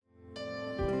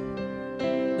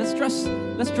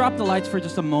let's drop the lights for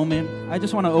just a moment. I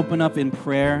just want to open up in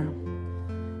prayer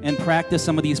and practice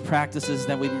some of these practices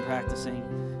that we've been practicing.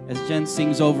 As Jen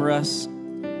sings over us,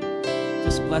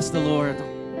 just bless the Lord.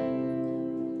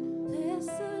 Bless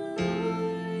the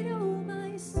Lord,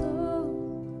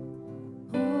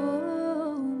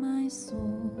 oh my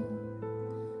soul,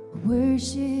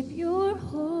 worship your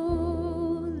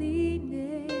holy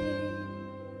name.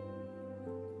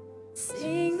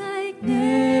 Sing like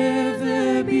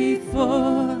never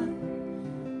before,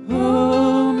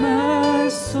 oh my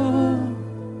soul,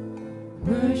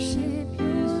 worship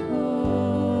his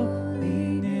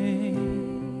holy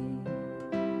name.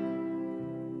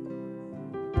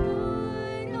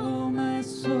 Lord,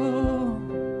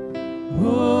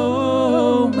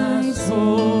 oh my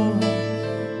soul,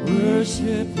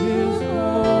 worship his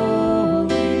holy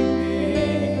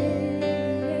name.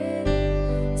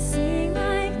 Sing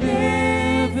like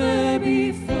never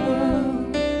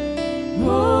before,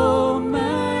 oh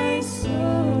my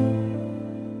soul,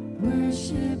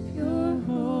 worship your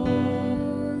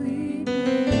holy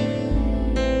name.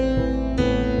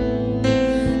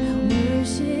 I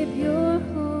worship your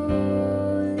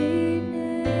holy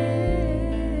name.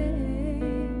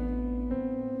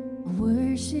 I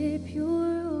worship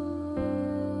your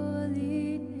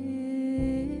holy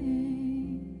name.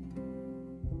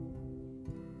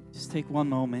 Just take one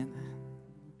moment.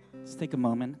 Just take a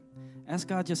moment. Ask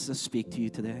God just to speak to you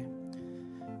today.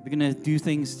 We're going to do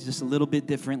things just a little bit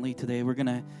differently today. We're going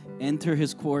to enter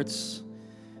his courts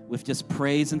with just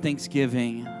praise and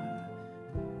thanksgiving.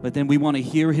 But then we want to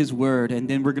hear his word, and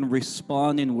then we're going to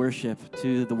respond in worship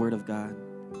to the word of God.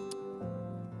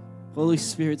 Holy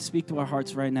Spirit, speak to our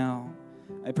hearts right now.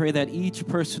 I pray that each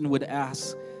person would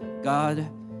ask, God,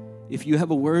 if you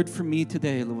have a word for me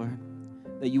today, Lord,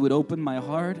 that you would open my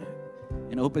heart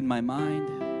and open my mind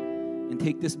and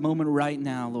take this moment right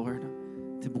now, Lord,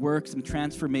 to work some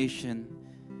transformation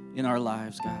in our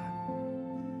lives, God.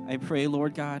 I pray,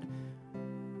 Lord God,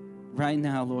 right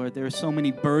now, Lord, there are so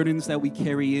many burdens that we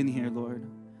carry in here, Lord.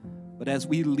 But as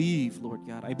we leave, Lord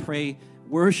God, I pray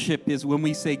worship is when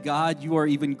we say, God, you are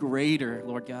even greater,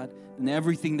 Lord God, than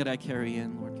everything that I carry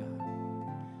in, Lord God.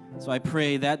 So I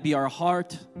pray that be our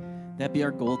heart, that be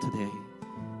our goal today.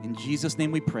 In Jesus'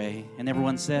 name we pray. And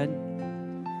everyone said,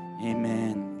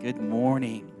 amen. Good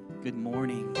morning. Good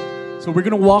morning. So we're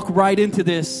going to walk right into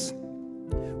this.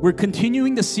 We're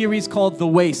continuing the series called The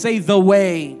Way. Say The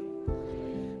Way.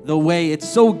 The way. It's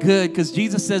so good because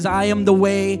Jesus says, I am the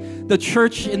way. The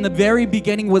church in the very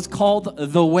beginning was called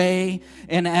The Way,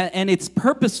 and it's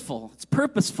purposeful. It's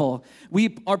purposeful.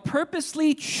 We are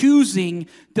purposely choosing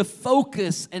to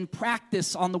focus and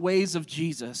practice on the ways of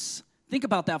Jesus. Think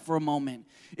about that for a moment.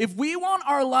 If we want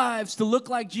our lives to look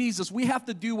like Jesus, we have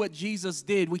to do what Jesus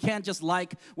did. We can't just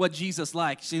like what Jesus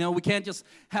likes. You know, we can't just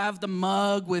have the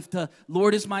mug with the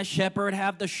Lord is my shepherd,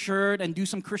 have the shirt, and do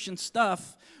some Christian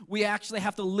stuff. We actually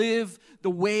have to live the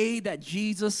way that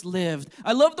Jesus lived.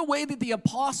 I love the way that the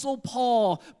Apostle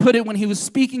Paul put it when he was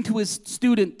speaking to his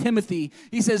student, Timothy.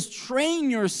 He says, train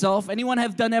yourself. Anyone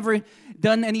have ever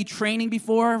done any training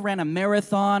before? Ran a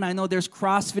marathon? I know there's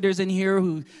CrossFitters in here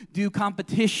who do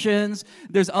competitions.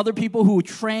 There's other people who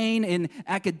train in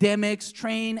academics,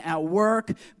 train at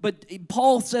work. But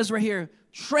Paul says right here,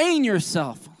 train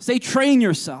yourself. Say train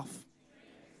yourself.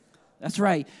 That's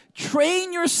right.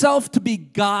 Train yourself to be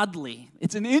godly.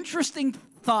 It's an interesting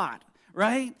thought,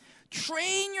 right?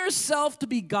 Train yourself to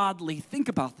be godly. Think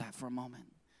about that for a moment.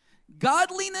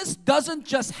 Godliness doesn't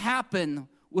just happen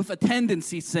with a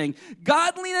tendency saying.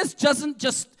 Godliness doesn't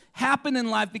just happen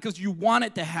in life because you want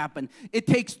it to happen. It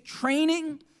takes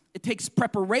training. It takes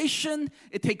preparation.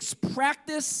 It takes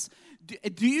practice.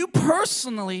 Do you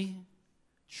personally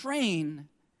train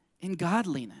in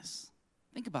godliness?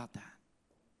 Think about that.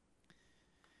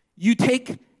 You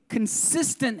take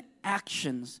consistent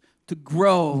actions to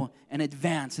grow and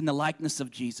advance in the likeness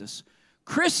of Jesus.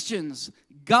 Christians,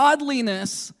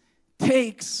 godliness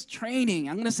takes training.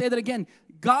 I'm going to say that again.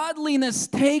 Godliness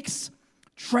takes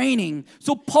training.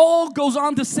 So Paul goes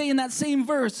on to say in that same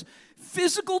verse,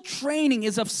 physical training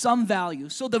is of some value.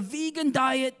 So the vegan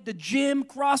diet, the gym,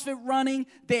 CrossFit running,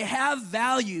 they have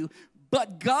value.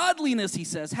 But godliness, he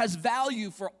says, has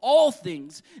value for all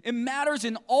things. It matters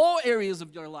in all areas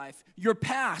of your life. Your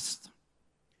past,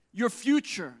 your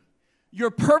future,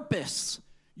 your purpose,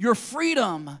 your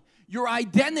freedom, your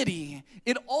identity.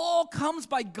 It all comes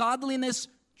by godliness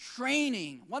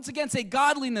training. Once again, say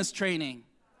godliness training.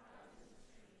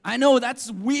 I know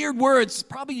that's weird words.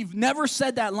 Probably you've never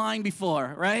said that line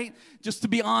before, right? Just to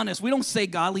be honest, we don't say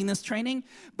godliness training.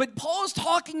 But Paul is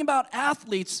talking about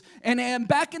athletes. And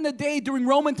back in the day during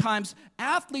Roman times,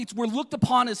 athletes were looked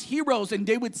upon as heroes. And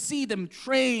they would see them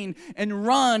train and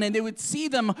run. And they would see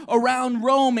them around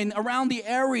Rome and around the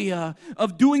area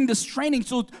of doing this training.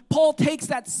 So Paul takes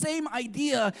that same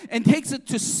idea and takes it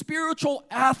to spiritual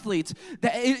athletes.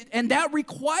 And that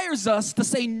requires us to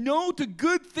say no to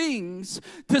good things,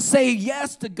 to say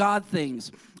yes to God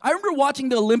things. I remember watching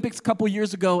the Olympics a couple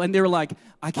years ago, and they were like,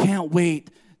 I can't wait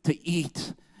to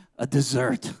eat a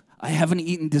dessert. I haven't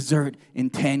eaten dessert in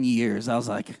 10 years. I was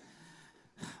like,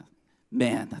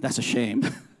 man, that's a shame,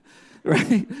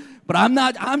 right? But I'm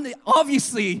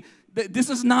obviously, this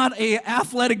is not a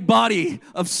athletic body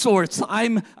of sorts.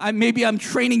 Maybe I'm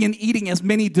training and eating as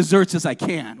many desserts as I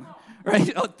can,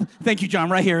 right? Oh, thank you, John,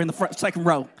 right here in the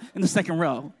second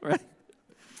row, right?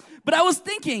 But I was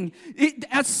thinking,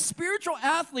 as spiritual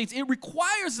athletes, it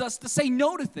requires us to say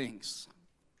no to things,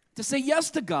 to say yes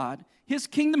to God, His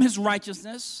kingdom, His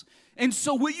righteousness. And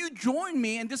so will you join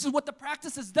me, and this is what the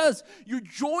practices does, you're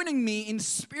joining me in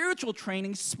spiritual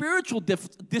training, spiritual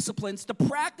disciplines. The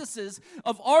practices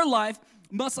of our life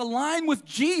must align with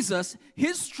Jesus,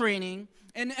 His training.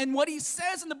 And what he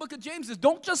says in the book of James is,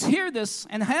 don't just hear this,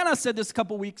 and Hannah said this a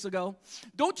couple weeks ago,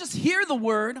 don't just hear the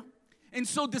word and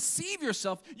so deceive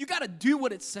yourself. You got to do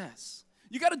what it says.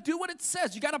 You got to do what it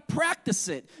says. You got to practice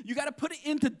it. You got to put it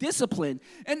into discipline.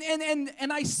 And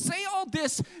I say all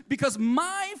this because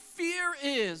my fear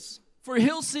is for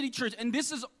Hill City Church, and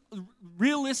this is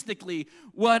realistically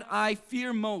what I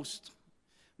fear most.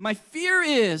 My fear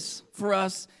is for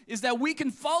us is that we can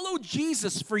follow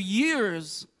Jesus for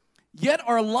years, yet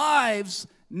our lives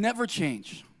never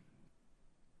change.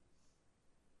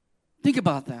 Think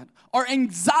about that. Our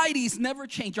anxieties never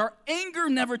change. Our anger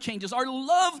never changes. Our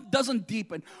love doesn't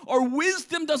deepen. Our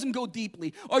wisdom doesn't go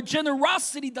deeply. Our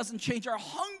generosity doesn't change. Our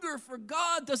hunger for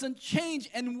God doesn't change.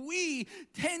 And we,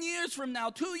 10 years from now,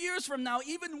 2 years from now,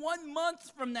 even 1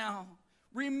 month from now,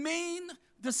 remain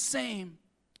the same.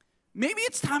 Maybe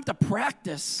it's time to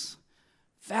practice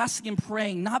fasting and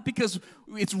praying, not because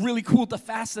it's really cool to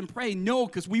fast and pray. No,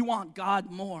 because we want God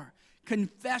more.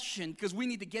 Confession, because we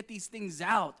need to get these things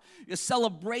out. A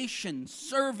celebration,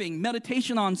 serving,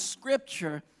 meditation on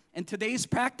Scripture. And today's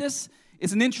practice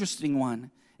is an interesting one.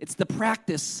 It's the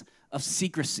practice of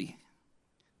secrecy.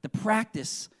 The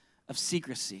practice of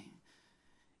secrecy.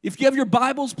 If you have your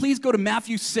Bibles, please go to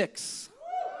Matthew 6.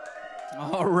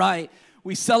 All right.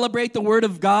 We celebrate the Word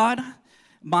of God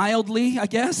mildly, I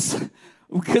guess,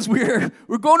 because we're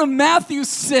going to Matthew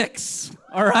 6.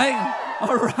 All right?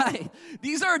 All right.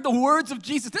 These are the words of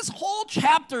Jesus. This whole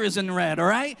chapter is in red, all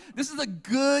right? This is a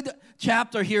good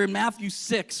chapter here in Matthew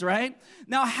 6, right?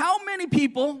 Now, how many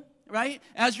people, right,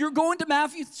 as you're going to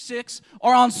Matthew 6,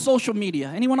 are on social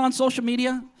media? Anyone on social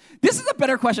media? This is a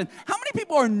better question. How many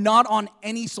people are not on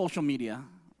any social media,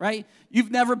 right?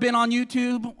 You've never been on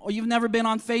YouTube, or you've never been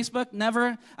on Facebook?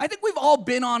 Never? I think we've all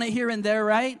been on it here and there,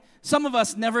 right? Some of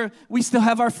us never, we still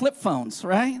have our flip phones,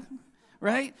 right?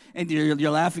 Right? And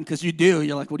you're laughing because you do.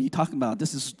 You're like, what are you talking about?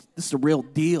 This is a real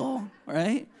deal,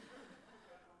 right?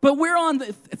 But we're on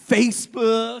the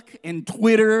Facebook and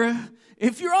Twitter.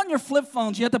 If you're on your flip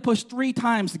phones, you have to push 3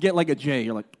 times to get like a J.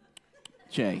 You're like,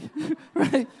 J,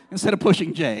 right? Instead of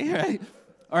pushing J, right?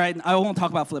 All right, I won't talk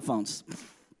about flip phones.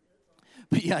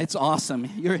 But yeah, it's awesome.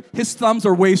 His thumbs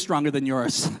are way stronger than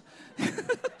yours.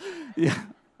 Yeah,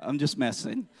 I'm just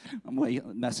messing.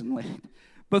 I'm messing late.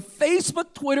 But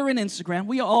Facebook, Twitter, and Instagram,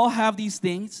 we all have these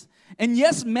things. And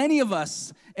yes, many of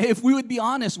us, if we would be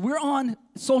honest, we're on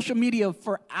social media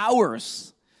for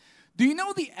hours. Do you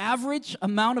know the average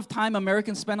amount of time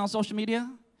Americans spend on social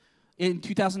media in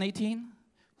 2018?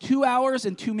 2 hours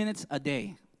and 2 minutes a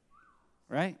day,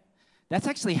 right? That's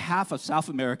actually half of South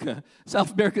America.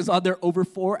 South America's on there over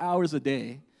 4 hours a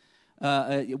day.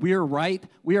 We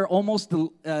are almost,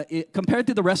 compared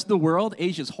to the rest of the world,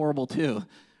 Asia's horrible too.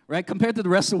 Right? Compared to the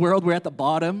rest of the world, we're at the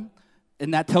bottom,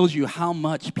 and that tells you how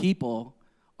much people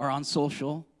are on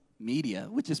social media,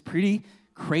 which is pretty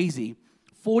crazy.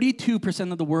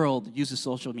 42% of the world uses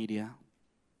social media,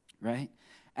 right?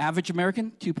 Average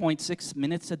American, 2.6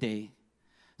 minutes a day.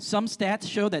 Some stats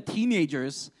show that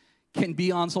teenagers can be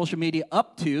on social media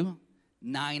up to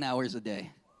 9 hours a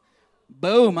day.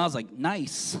 Boom, I was like,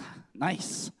 nice,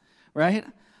 right?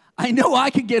 I know I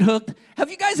could get hooked.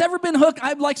 Have you guys ever been hooked?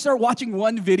 I'd like start watching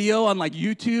one video on like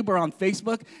YouTube or on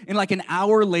Facebook, and like an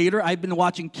hour later, I've been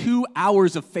watching 2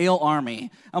 hours of Fail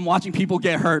Army. I'm watching people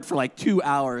get hurt for like 2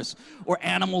 hours, or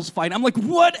animals fight. I'm like,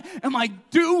 what am I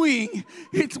doing?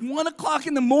 It's 1 o'clock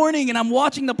in the morning, and I'm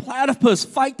watching the platypus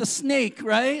fight the snake,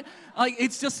 right? Like,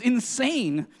 it's just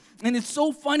insane. And it's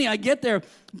so funny, I get there.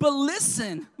 But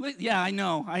listen, yeah, I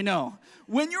know.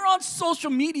 When you're on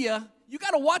social media, you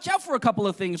got to watch out for a couple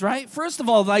of things, right? First of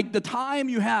all, like the time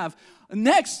you have.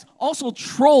 Next, also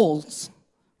trolls.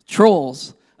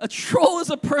 Trolls. A troll is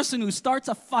a person who starts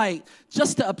a fight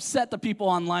just to upset the people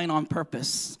online on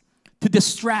purpose, to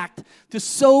distract, to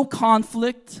sow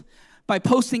conflict by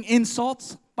posting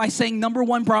insults, by saying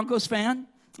 #1 Broncos fan,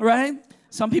 right?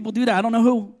 Some people do that. I don't know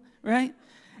who, right?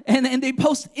 And they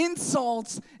post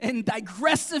insults and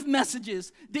digressive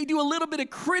messages. They do a little bit of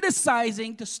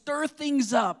criticizing to stir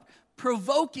things up,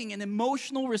 provoking an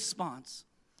emotional response.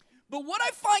 But what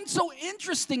I find so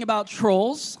interesting about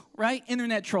trolls, right?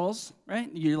 Internet trolls, right?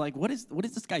 You're like, what is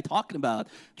this guy talking about?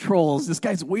 Trolls, this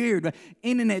guy's weird. Right?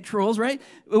 Internet trolls, right?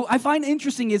 What I find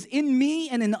interesting is in me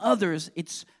and in others,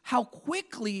 it's how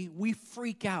quickly we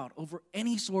freak out over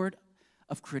any sort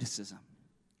of criticism,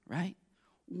 right?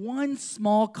 One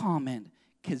small comment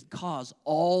can cause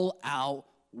all-out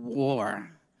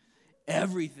war.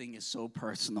 Everything is so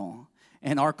personal.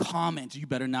 And our comments, you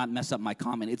better not mess up my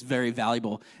comment. It's very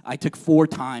valuable. I took 4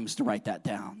 times to write that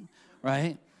down,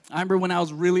 right? I remember when I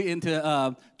was really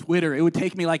into Twitter, it would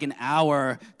take me like an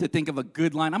hour to think of a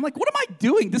good line. I'm like, what am I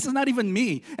doing? This is not even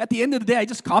me. At the end of the day, I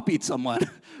just copied someone,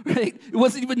 right? It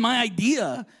wasn't even my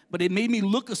idea, but it made me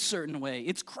look a certain way.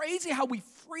 It's crazy how we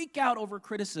freak out over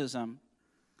criticism.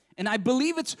 And I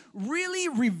believe it's really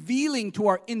revealing to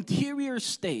our interior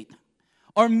state.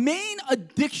 Our main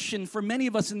addiction for many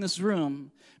of us in this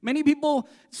room,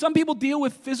 some people deal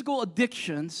with physical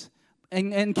addictions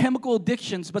and chemical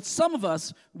addictions, but some of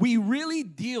us, we really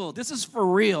deal, this is for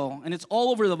real, and it's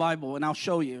all over the Bible, and I'll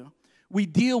show you. We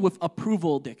deal with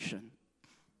approval addiction.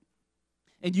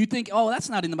 And you think, oh, that's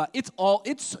not in the Bible.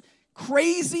 It's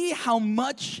crazy how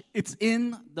much it's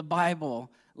in the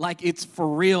Bible, like it's for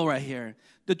real right here.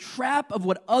 The trap of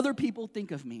what other people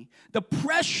think of me, the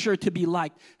pressure to be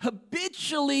liked,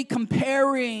 habitually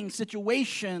comparing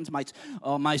situations,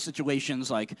 my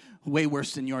situation's like way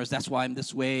worse than yours, that's why I'm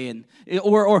this way, and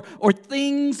or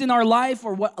things in our life,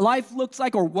 or what life looks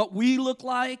like, or what we look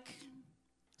like,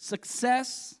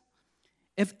 success.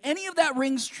 If any of that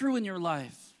rings true in your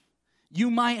life, you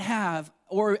might have,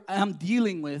 or I'm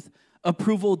dealing with,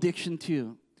 approval addiction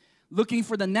too. Looking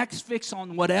for the next fix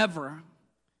on whatever,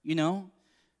 you know.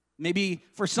 Maybe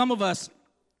for some of us,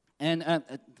 and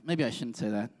maybe I shouldn't say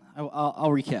that. I'll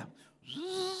recap.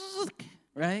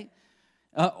 Right?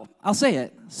 I'll say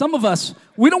it. Some of us,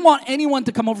 we don't want anyone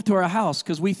to come over to our house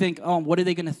because we think, oh, what are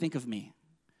they going to think of me?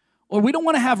 Or we don't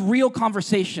want to have real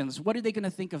conversations. What are they going to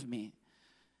think of me?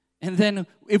 And then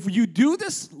if you do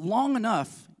this long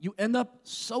enough, you end up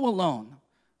so alone,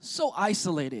 so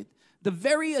isolated. The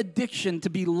very addiction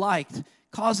to be liked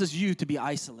causes you to be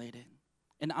isolated.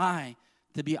 And I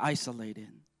to be isolated.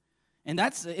 And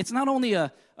it's not only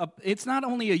a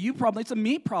you problem, it's a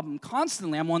me problem.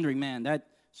 Constantly I'm wondering, man, that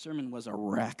sermon was a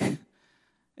wreck.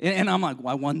 And I'm like,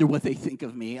 well, I wonder what they think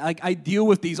of me. I deal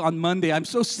with these on Monday. I'm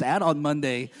so sad on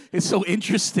Monday. It's so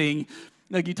interesting.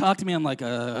 Like you talk to me, I'm like,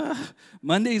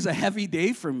 Monday's a heavy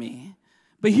day for me.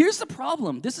 But here's the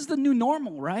problem. This is the new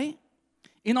normal, right?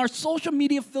 In our social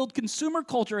media-filled consumer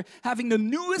culture, having the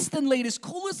newest and latest,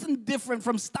 coolest and different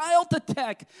from style to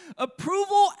tech,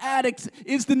 approval addicts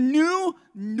is the new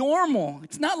normal.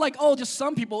 It's not like, oh, just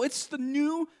some people. It's the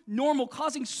new normal,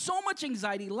 causing so much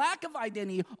anxiety, lack of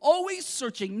identity, always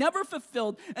searching, never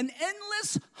fulfilled, an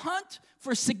endless hunt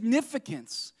for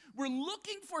significance. We're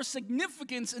looking for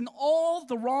significance in all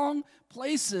the wrong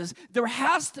places. There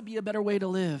has to be a better way to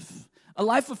live. A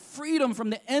life of freedom from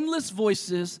the endless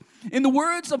voices. In the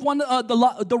words of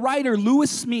the writer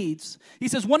Lewis Smedes, he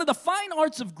says, one of the fine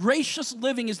arts of gracious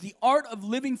living is the art of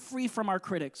living free from our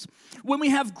critics. When we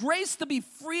have grace to be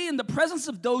free in the presence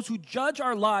of those who judge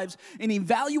our lives and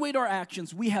evaluate our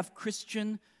actions, we have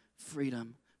Christian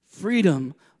freedom.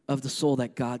 Freedom of the soul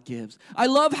that God gives. I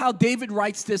love how David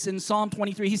writes this in Psalm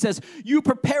 23. He says, you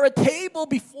prepare a table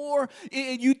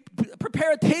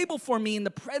for me in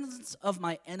the presence of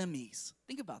my enemies.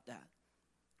 Think about that,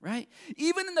 right?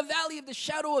 Even in the valley of the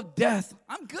shadow of death,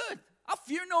 I'm good. I'll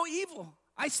fear no evil.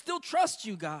 I still trust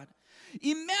you, God.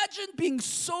 Imagine being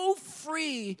so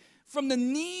free from the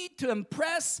need to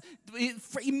impress.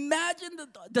 Imagine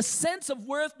the sense of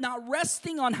worth not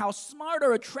resting on how smart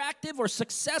or attractive or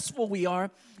successful we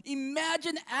are.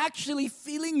 Imagine actually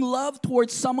feeling love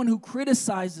towards someone who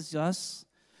criticizes us,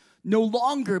 no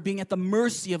longer being at the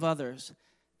mercy of others.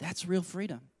 That's real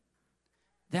freedom.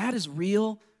 That is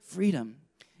real freedom.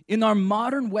 In our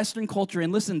modern Western culture,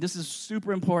 and listen, this is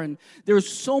super important, there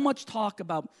is so much talk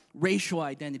about racial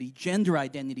identity, gender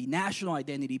identity, national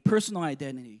identity, personal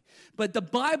identity. But the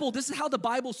Bible, this is how the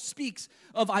Bible speaks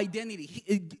of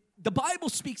identity. The Bible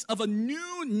speaks of a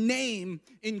new name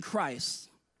in Christ.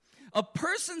 A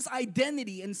person's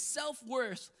identity and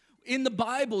self-worth in the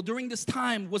Bible during this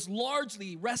time was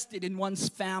largely rested in one's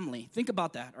family. Think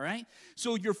about that, all right?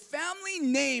 So your family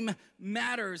name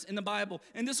matters in the Bible.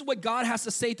 And this is what God has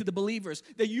to say to the believers,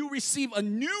 that you receive a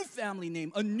new family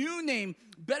name, a new name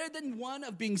better than one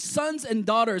of being sons and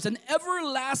daughters, an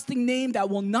everlasting name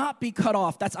that will not be cut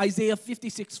off. That's Isaiah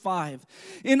 56:5.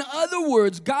 In other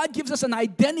words, God gives us an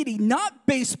identity not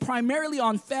based primarily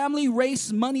on family,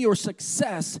 race, money, or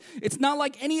success. It's not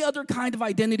like any other kind of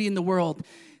identity in the world.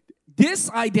 This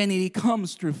identity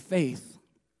comes through faith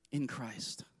in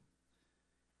Christ.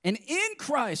 And in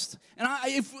Christ, and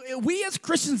if we as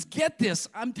Christians get this,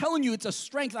 I'm telling you, it's a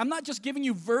strength. I'm not just giving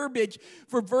you verbiage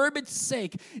for verbiage's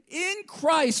sake. In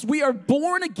Christ, we are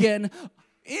born again.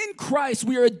 In Christ,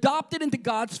 we are adopted into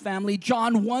God's family,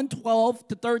 John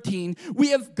 1:12-13. We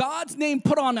have God's name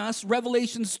put on us,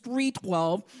 Revelations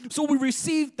 3:12. So we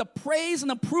receive the praise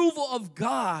and approval of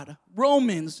God,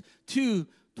 Romans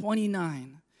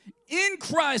 2:29. In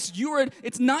Christ,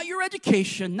 it's not your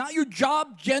education, not your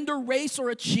job, gender, race, or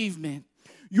achievement.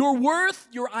 Your worth,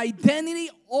 your identity,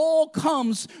 all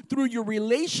comes through your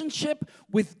relationship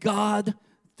with God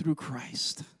through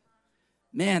Christ.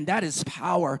 Man, that is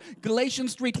power.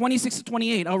 Galatians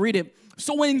 3:26-28, I'll read it.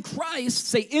 So in Christ,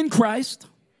 say in Christ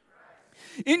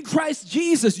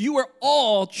Jesus, you are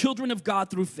all children of God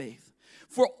through faith.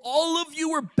 For all of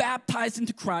you were baptized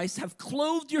into Christ, have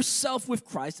clothed yourself with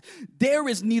Christ. There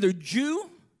is neither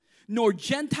Jew, nor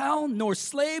Gentile, nor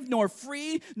slave, nor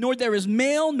free, nor there is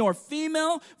male, nor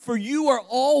female, for you are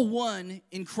all one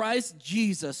in Christ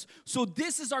Jesus. So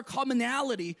this is our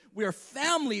commonality. We are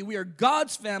family. We are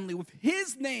God's family with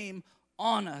His name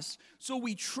on us. So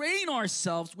we train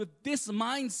ourselves with this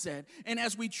mindset. And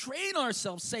as we train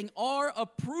ourselves, saying our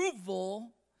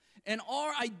approval and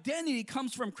our identity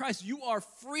comes from Christ, you are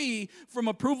free from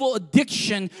approval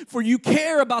addiction, for you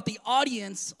care about the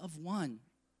audience of one.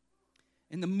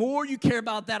 And the more you care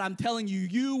about that, I'm telling you,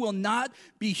 you will not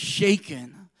be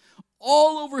shaken.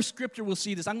 All over Scripture we'll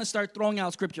see this. I'm going to start throwing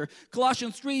out Scripture.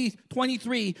 Colossians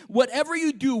 3:23, whatever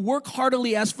you do, work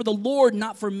heartily as for the Lord,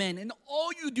 not for men. And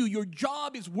all you do, your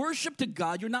job is worship to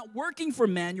God. You're not working for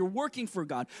man, you're working for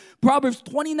God. Proverbs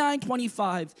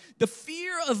 29:25, the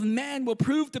fear of man will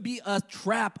prove to be a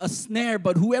trap, a snare,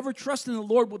 but whoever trusts in the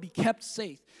Lord will be kept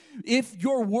safe. If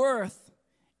your worth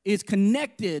is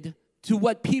connected to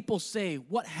what people say,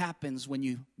 what happens when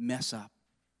you mess up?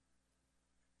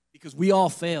 Because we all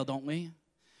fail, don't we?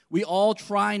 We all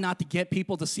try not to get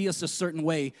people to see us a certain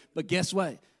way, but guess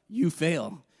what? You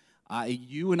fail.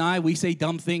 You and I, we say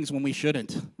dumb things when we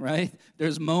shouldn't, right?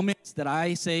 There's moments that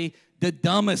I say the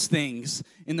dumbest things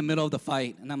in the middle of the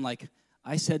fight, and I'm like,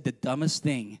 I said the dumbest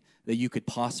thing that you could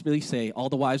possibly say. All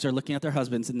the wives are looking at their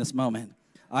husbands in this moment.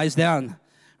 Eyes down,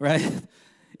 right?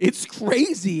 It's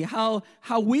crazy how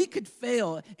we could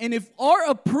fail. And if our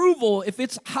approval, if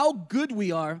it's how good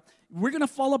we are, we're going to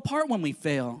fall apart when we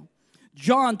fail.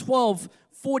 John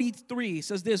 12:43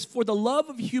 says this, for the love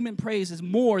of human praise is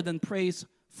more than praise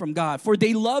from God. For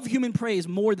they love human praise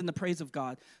more than the praise of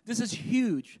God. This is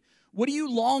huge. What do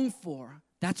you long for?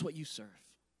 That's what you serve.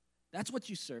 That's what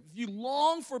you serve. If you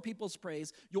long for people's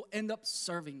praise, you'll end up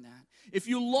serving that. If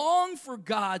you long for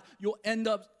God, you'll end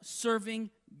up serving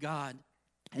God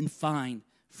and find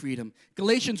freedom.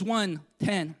 Galatians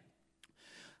 1:10.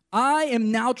 I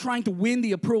am now trying to win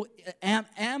the approval.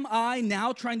 Am I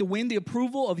now trying to win the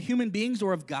approval of human beings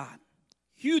or of God?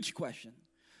 Huge question.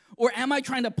 Or am I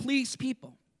trying to please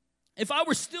people? If I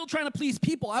were still trying to please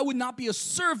people, I would not be a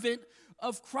servant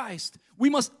of Christ. We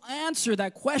must answer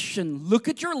that question. Look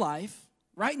at your life.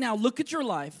 Right now, look at your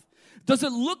life. Does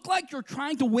it look like you're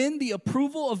trying to win the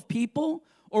approval of people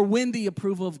or win the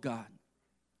approval of God?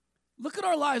 Look at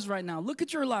our lives right now. Look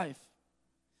at your life.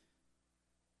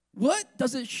 What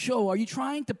does it show? Are you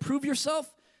trying to prove yourself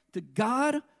to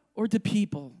God or to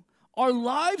people? Our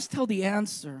lives tell the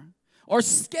answer. Our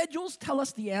schedules tell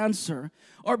us the answer.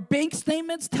 Our bank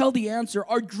statements tell the answer.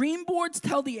 Our dream boards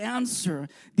tell the answer.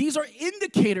 These are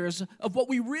indicators of what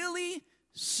we really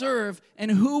serve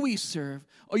and who we serve.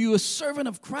 Are you a servant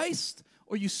of Christ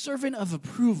or are you a servant of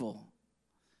approval?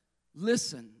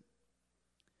 Listen,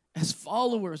 as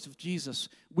followers of Jesus,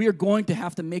 we are going to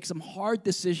have to make some hard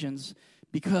decisions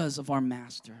because of our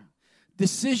master.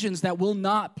 Decisions that will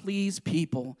not please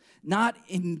people, not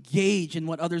engage in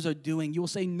what others are doing. You will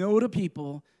say no to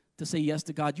people to say yes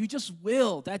to God. You just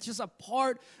will. That's just a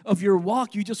part of your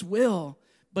walk. You just will.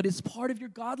 But it's part of your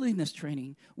godliness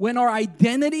training. When our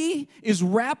identity is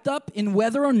wrapped up in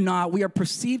whether or not we are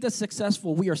perceived as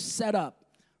successful, we are set up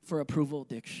for approval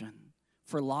addiction,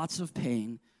 for lots of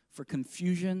pain, for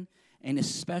confusion, and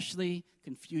especially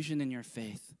confusion in your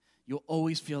faith. You'll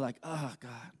always feel like, oh,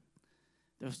 God.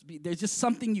 There's just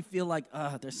something you feel like,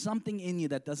 there's something in you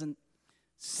that doesn't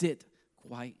sit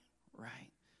quite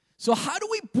right. So how do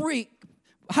we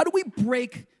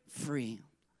break free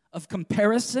of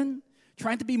comparison,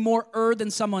 trying to be more than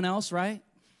someone else, right?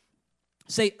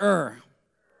 Say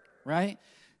right?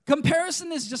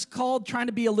 Comparison is just called trying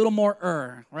to be a little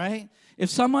more right? If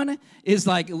someone is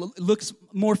like, looks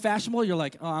more fashionable, you're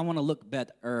like, oh, I want to look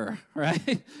better,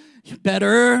 right?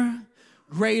 Better,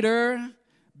 greater,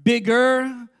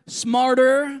 bigger,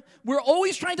 smarter. We're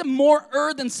always trying to more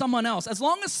than someone else. As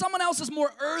long as someone else is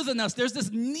more than us, there's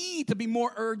this need to be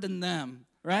more than them,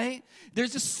 right?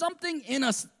 There's just something in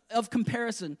us of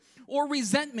comparison. Or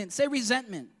resentment. Say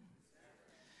resentment.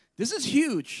 This is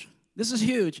huge. This is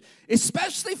huge.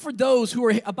 Especially for those who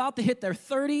are about to hit their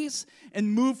 30s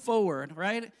and move forward,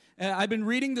 right? I've been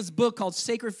reading this book called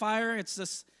Sacred Fire.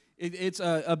 It's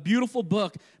a beautiful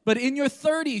book. But in your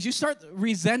 30s, you start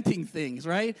resenting things,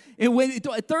 right? And when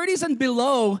 30s and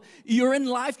below, you're in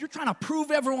life, you're trying to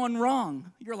prove everyone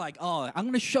wrong. You're like, oh, I'm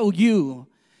going to show you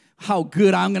how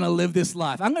good I'm going to live this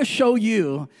life. I'm going to show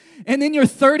you. And in your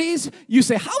 30s, you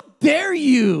say, how dare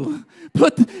you?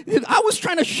 But I was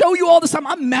trying to show you all this time.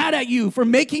 I'm mad at you for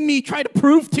making me try to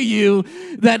prove to you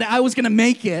that I was going to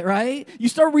make it, right? You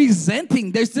start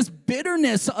resenting. There's this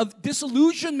bitterness of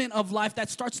disillusionment of life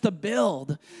that starts to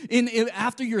build.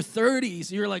 After your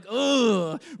 30s, you're like,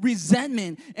 ugh,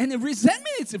 resentment. And the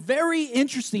resentment is very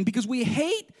interesting because we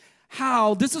hate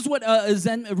how, this is what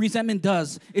resentment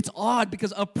does. It's odd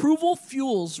because approval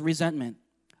fuels resentment.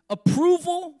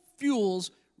 Approval fuels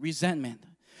resentment.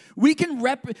 We can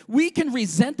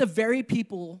resent the very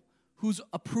people whose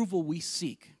approval we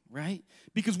seek, right?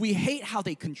 Because we hate how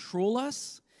they control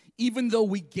us, even though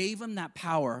we gave them that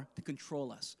power to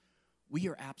control us. We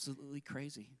are absolutely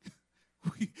crazy.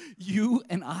 You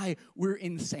and we're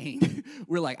insane.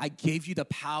 We're like, I gave you the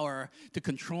power to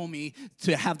control me,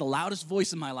 to have the loudest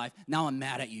voice in my life. Now I'm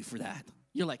mad at you for that.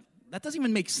 You're like, that doesn't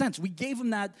even make sense. We gave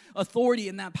them that authority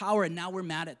and that power, and now we're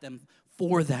mad at them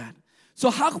for that.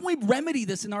 So how can we remedy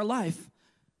this in our life?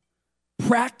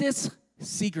 Practice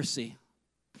secrecy.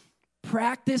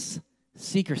 Practice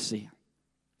secrecy.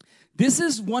 This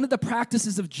is one of the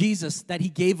practices of Jesus that he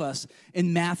gave us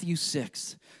in Matthew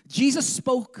 6. Jesus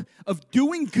spoke of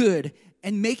doing good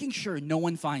and making sure no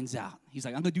one finds out. He's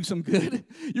like, I'm going to do some good.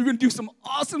 You're going to do some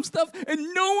awesome stuff,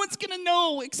 and no one's going to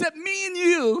know except me and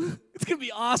you. It's going to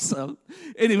be awesome.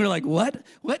 And we're like, what?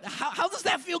 How does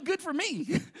that feel good for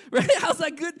me? Right? How's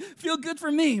that feel good for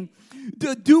me?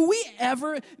 Do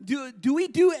we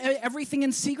do everything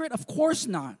in secret? Of course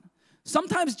not.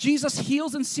 Sometimes Jesus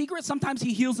heals in secret. Sometimes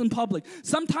he heals in public.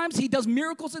 Sometimes he does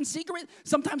miracles in secret.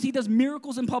 Sometimes he does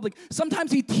miracles in public.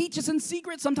 Sometimes he teaches in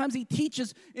secret. Sometimes he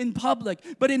teaches in public.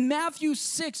 But in Matthew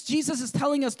 6, Jesus is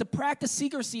telling us to practice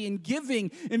secrecy in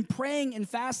giving, in praying, and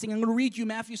fasting. I'm going to read you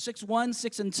Matthew 6, 1,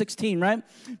 6, and 16, right?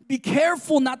 Be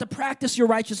careful not to practice your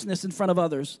righteousness in front of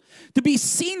others, to be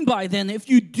seen by them. If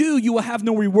you do, you will have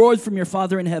no reward from your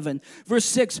Father in heaven. Verse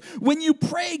 6, when you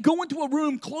pray, go into a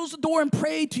room, close the door, and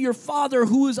pray to your Father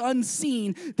who is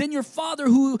unseen. Then your Father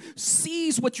who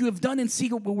sees what you have done in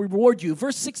secret will reward you.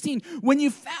 Verse 16, when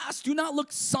you fast, do not look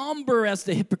somber as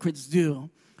the hypocrites do,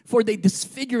 for they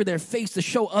disfigure their face to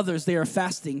show others they are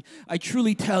fasting. I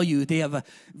truly tell you, they have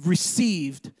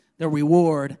received their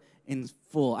reward in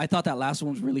full. I thought that last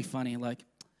one was really funny. Like,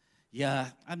 yeah,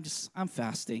 I'm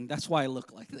fasting. That's why I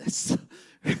look like this.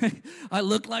 I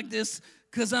look like this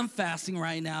because I'm fasting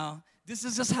right now. This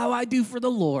is just how I do for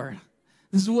the Lord.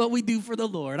 This is what we do for the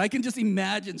Lord. I can just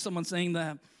imagine someone saying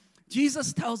that.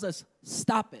 Jesus tells us,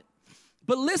 stop it.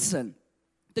 But listen,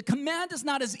 the command is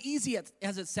not as easy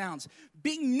as it sounds.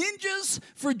 Being ninjas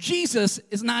for Jesus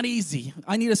is not easy.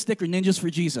 I need a sticker, ninjas for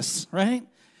Jesus, right?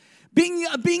 Being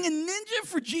a ninja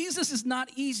for Jesus is not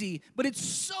easy, but it's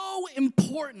so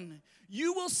important.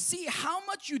 you will see how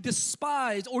much you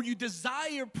despise or you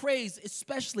desire praise,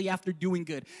 especially after doing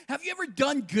good. Have you ever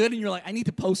done good and you're like, I need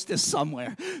to post this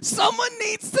somewhere? Someone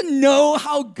needs to know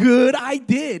how good I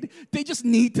did. They just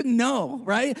need to know,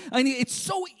 right? I mean, it's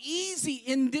so easy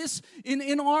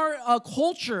in our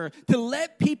culture to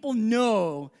let people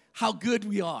know how good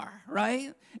we are,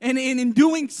 right? And in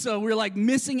doing so, we're like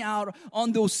missing out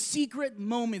on those secret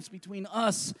moments between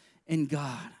us and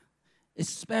God.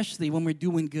 Especially when we're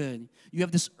doing good. You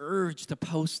have this urge to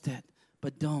post it,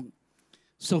 but don't.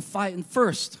 So fight. And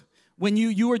first, when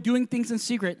you are doing things in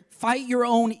secret, fight your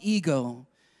own ego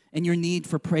and your need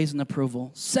for praise and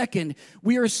approval. Second,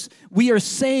 we are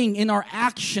saying in our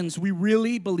actions we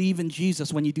really believe in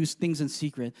Jesus when you do things in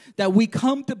secret. That we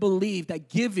come to believe that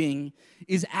giving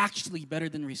is actually better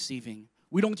than receiving.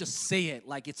 We don't just say it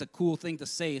like it's a cool thing to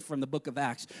say from the book of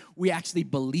Acts. We actually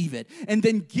believe it. And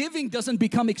then giving doesn't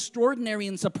become extraordinary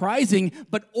and surprising,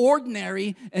 but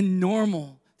ordinary and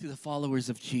normal to the followers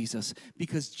of Jesus,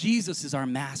 because Jesus is our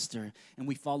master and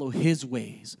we follow his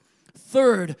ways.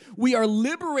 Third, we are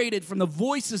liberated from the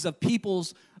voices of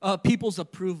people's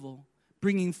approval,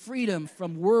 bringing freedom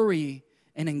from worry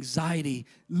and anxiety,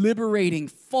 liberating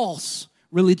false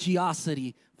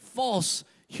religiosity, false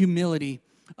humility,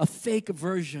 a fake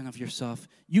version of yourself.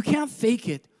 You can't fake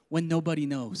it when nobody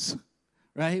knows,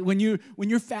 right? When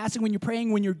you're fasting, when you're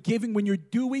praying, when you're giving, when you're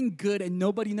doing good and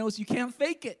nobody knows, you can't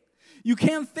fake it. You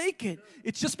can't fake it.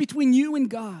 It's just between you and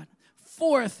God.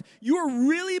 Fourth, you're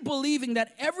really believing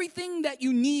that everything that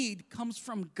you need comes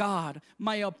from God.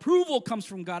 My approval comes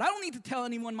from God. I don't need to tell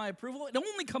anyone my approval. It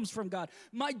only comes from God.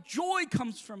 My joy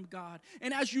comes from God.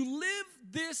 And as you live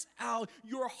this out,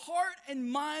 your heart and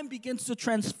mind begins to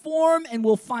transform and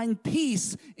will find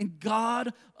peace in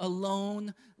God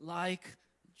alone, like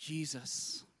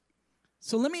Jesus.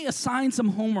 So let me assign some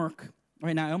homework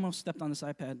right now. I almost stepped on this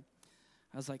iPad.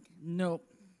 I was like, nope.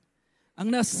 I'm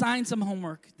going to assign some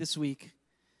homework this week.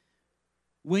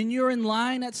 When you're in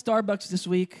line at Starbucks this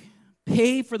week,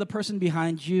 pay for the person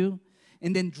behind you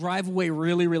and then drive away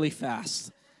really, really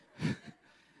fast.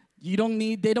 They don't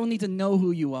need to know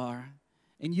who you are,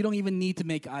 and you don't even need to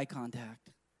make eye contact.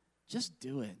 Just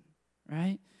do it,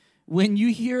 right? When you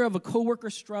hear of a coworker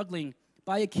struggling,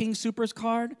 buy a King Soopers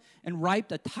card and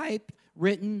write a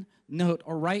typewritten note,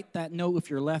 or write that note with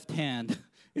your left hand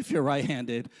if you're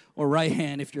right-handed, or right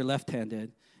hand if you're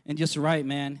left-handed. And just write,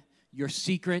 man, your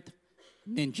secret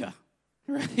ninja,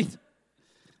 right?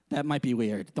 That might be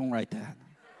weird. Don't write that.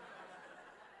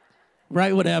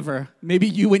 Write whatever. Maybe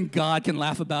you and God can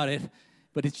laugh about it,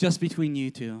 but it's just between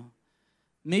you two.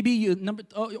 Maybe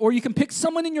or you can pick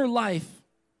someone in your life,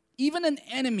 even an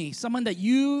enemy, someone that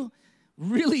you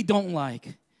really don't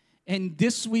like. And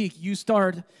this week, you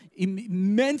start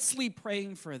immensely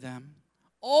praying for them.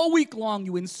 All week long,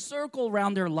 you encircle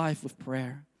around their life with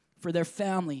prayer for their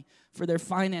family, for their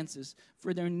finances,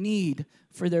 for their need,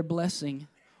 for their blessing.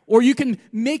 Or you can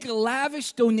make a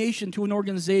lavish donation to an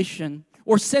organization,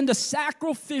 or send a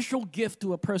sacrificial gift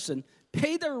to a person.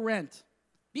 Pay their rent.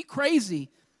 Be crazy.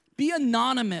 Be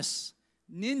anonymous.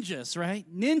 Ninjas, right?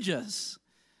 Ninjas.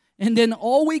 And then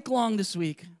all week long this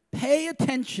week, pay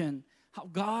attention how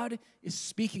God is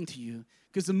speaking to you.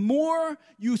 Because the more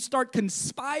you start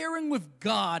conspiring with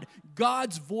God,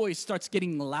 God's voice starts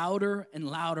getting louder and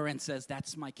louder and says,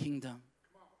 that's my kingdom.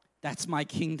 That's my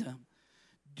kingdom.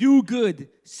 Do good.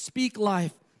 Speak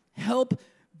life. Help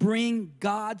bring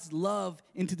God's love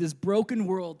into this broken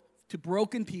world, to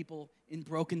broken people in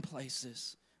broken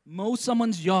places. Mow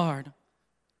someone's yard.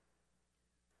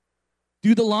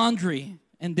 Do the laundry.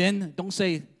 And then don't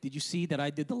say, did you see that I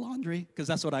did the laundry? Because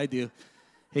that's what I do.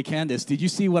 Hey, Candace, did you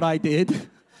see what I did?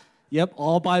 Yep,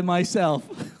 all by myself.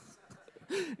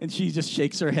 And she just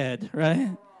shakes her head,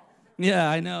 right? Yeah,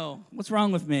 I know. What's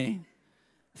wrong with me?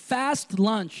 Fast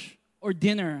lunch or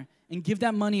dinner and give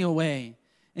that money away.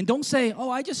 And don't say, oh,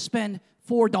 I just spend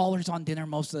 $4 on dinner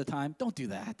most of the time. Don't do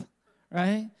that,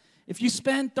 right? If you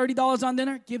spend $30 on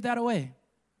dinner, give that away.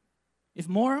 If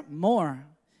more.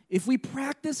 If we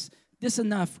practice this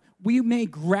enough, we may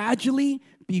gradually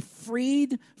be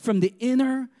freed from the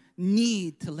inner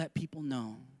need to let people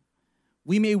know.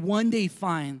 We may one day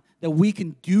find that we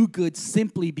can do good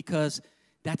simply because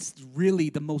that's really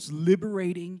the most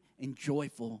liberating and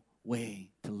joyful way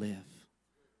to live.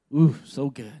 Ooh, so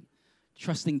good.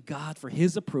 Trusting God for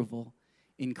his approval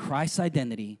in Christ's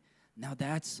identity. Now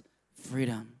that's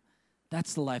freedom.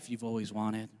 That's the life you've always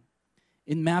wanted.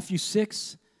 In Matthew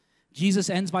 6, Jesus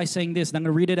ends by saying this, and I'm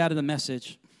going to read it out of the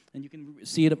Message, and you can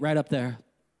see it right up there.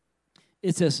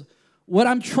 It says, what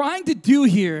I'm trying to do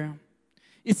here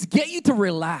is get you to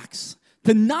relax,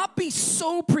 To not be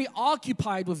so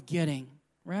preoccupied with getting,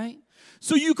 right?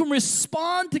 So you can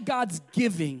respond to God's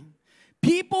giving.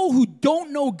 People who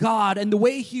don't know God and the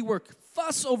way He works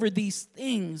fuss over these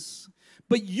things,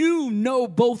 but you know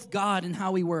both God and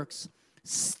how He works.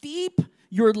 Steep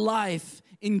your life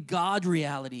in God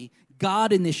reality,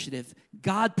 God initiative,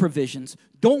 God provisions.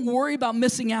 Don't worry about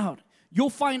missing out. You'll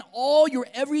find all your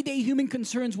everyday human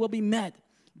concerns will be met.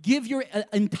 Give your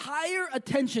entire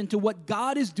attention to what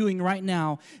God is doing right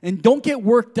now, and don't get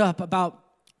worked up about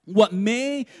what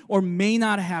may or may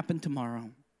not happen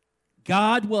tomorrow.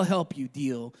 God will help you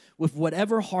deal with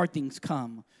whatever hard things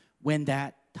come when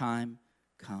that time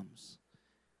comes.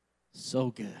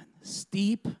 So good.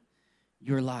 Steep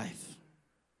your life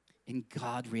in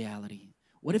God reality.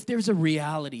 What if there's a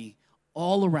reality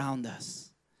all around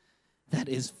us that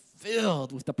is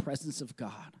filled with the presence of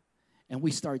God, and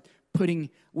we start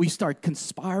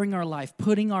conspiring our life,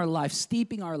 putting our life,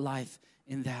 steeping our life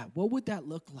in that? What would that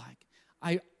look like?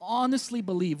 I honestly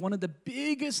believe one of the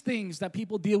biggest things that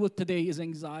people deal with today is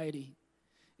anxiety.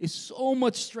 Is so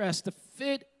much stress to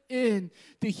fit in,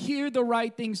 to hear the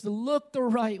right things, to look the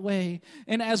right way.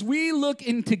 And as we look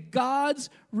into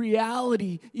God's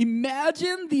reality,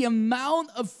 imagine the amount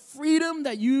of freedom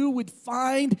that you would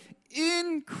find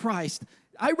in Christ.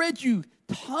 I read you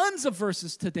tons of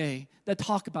verses today that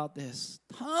talk about this.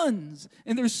 Tons.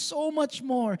 And there's so much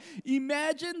more.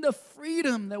 Imagine the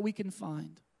freedom that we can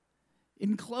find.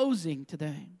 In closing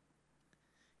today,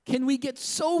 can we get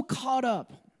so caught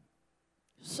up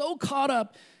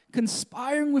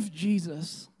conspiring with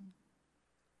Jesus,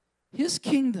 His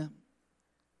kingdom,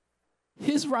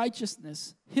 His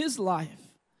righteousness, His life,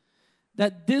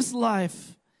 that this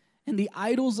life and the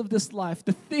idols of this life,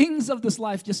 the things of this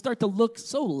life just start to look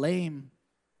so lame.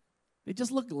 They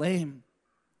just look lame,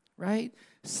 right?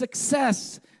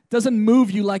 Success doesn't move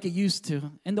you like it used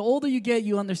to. And the older you get,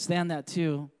 you understand that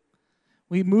too.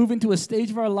 We move into a stage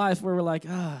of our life where we're like,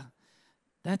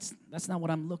 that's not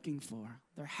what I'm looking for.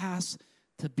 There has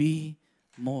to be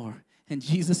more. And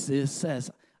Jesus says,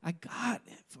 I got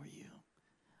it for you.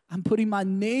 I'm putting my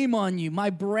name on you. My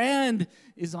brand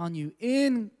is on you.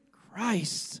 In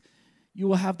Christ, you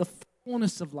will have the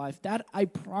fullness of life. That I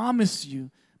promise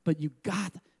you, but you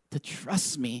got to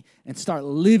trust me and start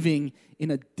living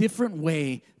in a different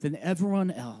way than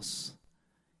everyone else.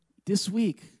 This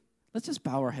week, let's just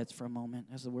bow our heads for a moment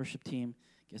as the worship team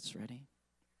gets ready.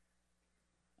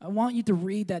 I want you to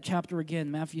read that chapter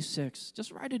again, Matthew 6.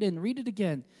 Just write it in, read it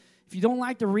again. If you don't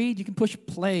like to read, you can push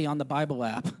play on the Bible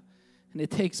app, and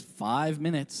it takes 5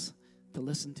 minutes to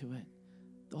listen to it.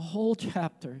 The whole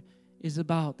chapter is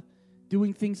about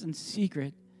doing things in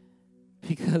secret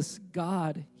because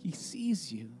God, He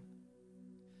sees you.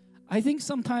 I think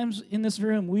sometimes in this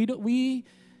room, we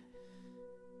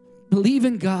believe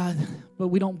in God, but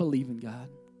we don't believe in God.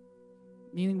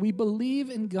 Meaning we believe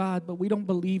in God, but we don't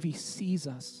believe He sees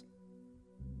us.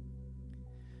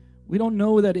 We don't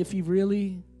know that if He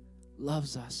really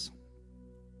loves us.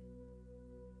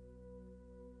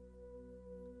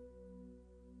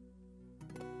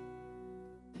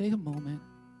 Take a moment.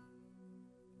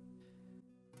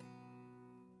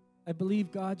 I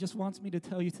believe God just wants me to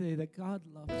tell you today that God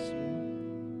loves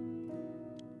you.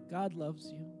 God loves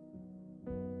you.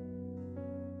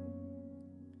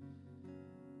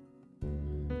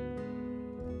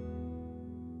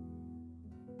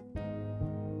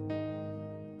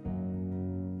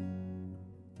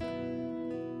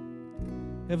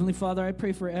 Heavenly Father, I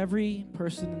pray for every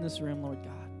person in this room, Lord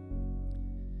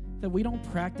God, that we don't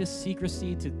practice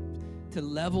secrecy to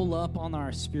level up on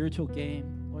our spiritual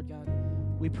game, Lord God.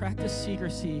 We practice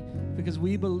secrecy because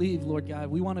we believe, Lord God,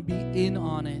 we want to be in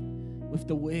on it with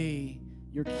the way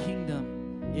your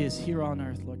kingdom is here on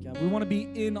earth, Lord God. We want to be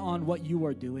in on what you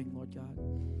are doing, Lord God.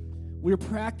 We're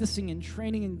practicing and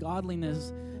training in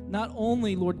godliness, not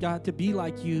only, Lord God, to be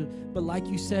like you, but like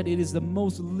you said, it is the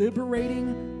most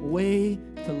liberating way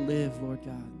to live, Lord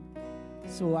God.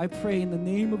 So I pray in the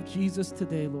name of Jesus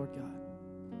today, Lord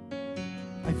God.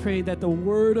 I pray that the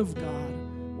word of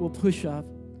God will push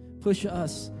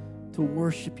us to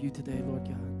worship you today, Lord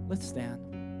God. Let's stand.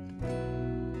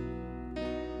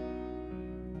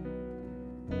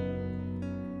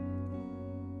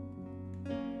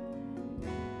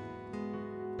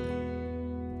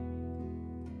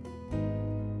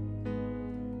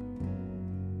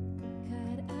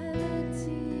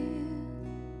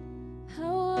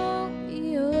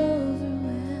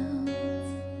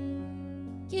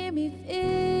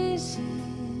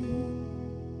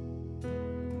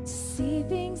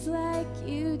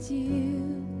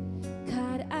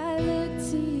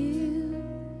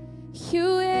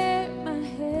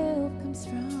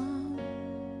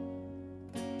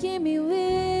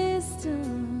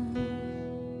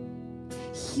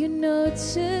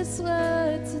 just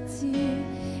what to do,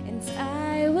 and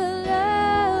I will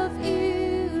love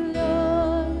you,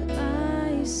 Lord,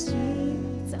 my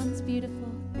strength. Sounds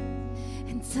beautiful.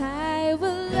 And I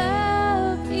will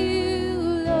love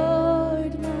you,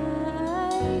 Lord,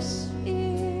 my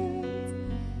shield.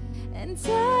 And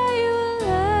I will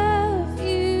love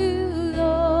you,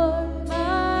 Lord,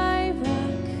 my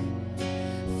rock.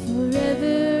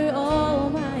 Forever, all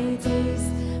my days,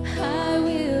 I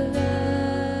will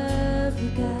love you,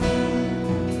 God.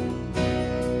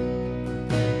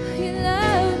 I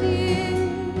love you.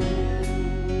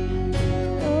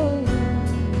 Oh,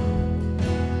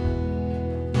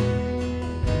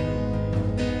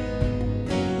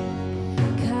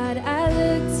 God, I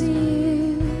look to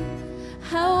you.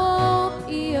 I won't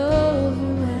be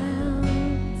overwhelmed.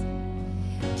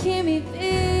 Give me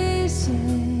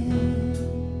vision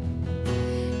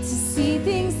to see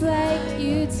things like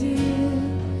you do.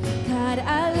 God,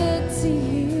 I look to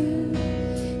you.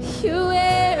 You're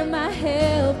where my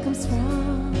help comes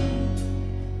from.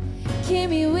 Give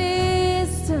me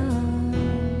wisdom.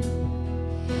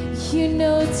 You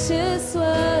know just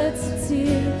what to do,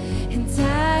 and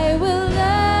I will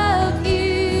love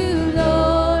you,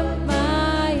 Lord,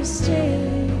 my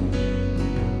strength.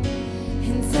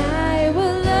 And I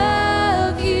will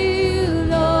love you,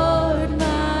 Lord,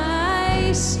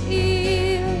 my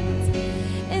shield.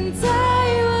 And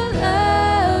I will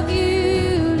love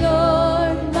you,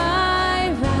 Lord,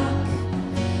 my rock.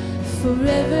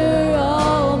 Forever,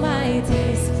 all my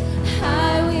days,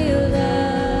 I will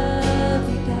love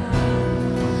you,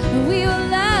 God. We will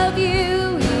love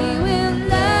you. We will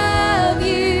love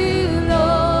you,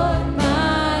 Lord,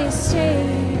 my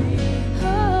strength.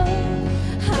 Oh,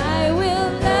 I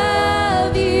will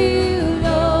love you,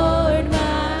 Lord,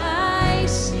 my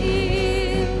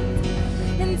shield.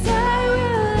 And I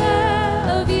will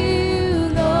love you,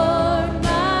 Lord,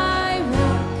 my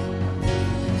rock.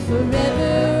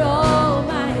 Forever, all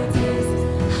my days,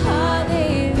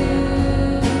 hallelujah.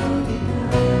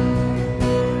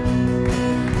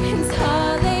 And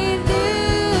hallelujah,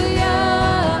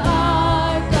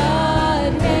 our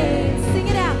God reigns. Sing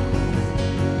it out.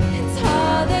 And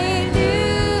hallelujah,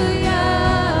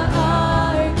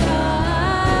 our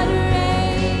God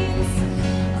reigns.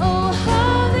 Oh,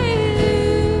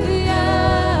 hallelujah,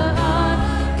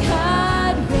 our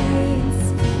God reigns.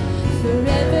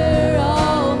 Forever,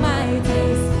 all my days,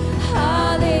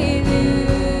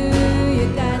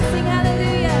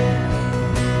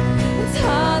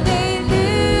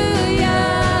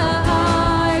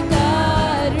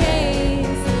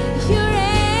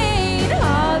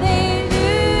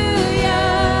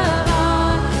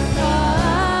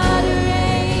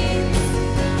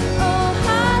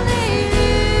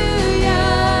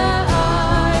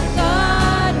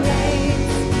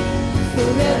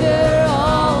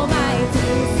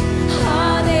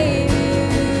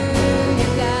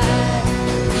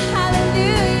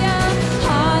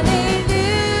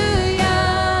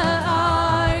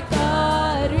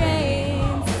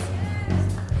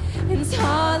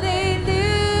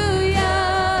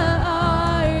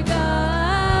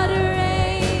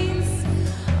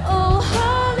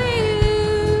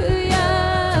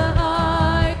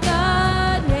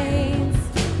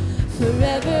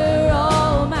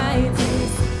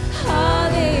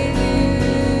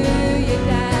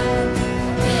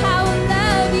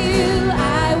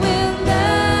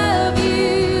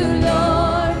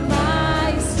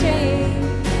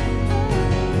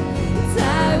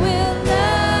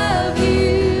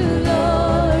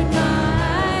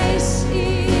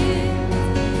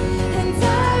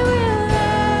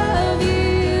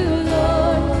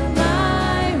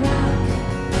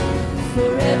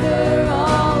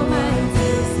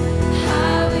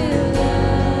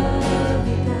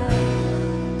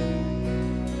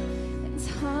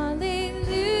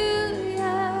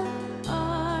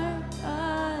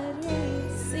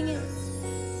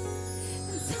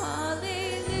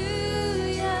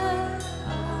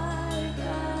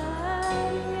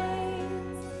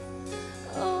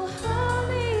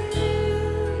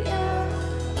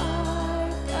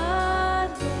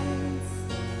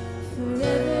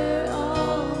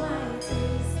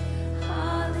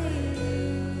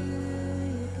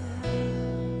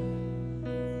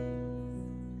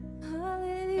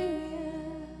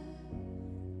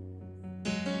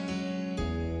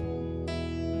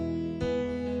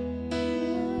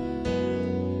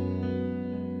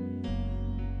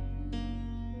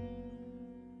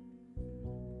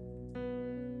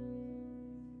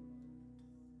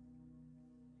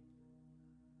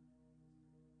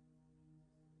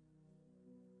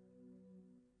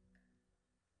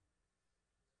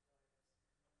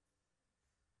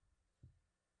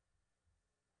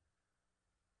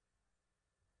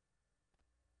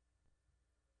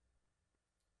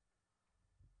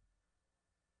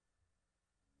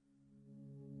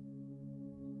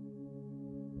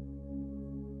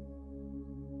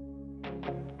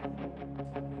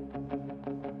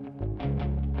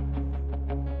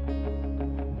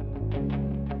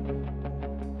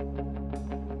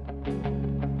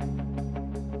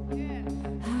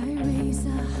 raise a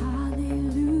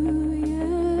hallelujah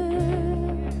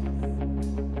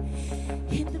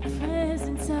in the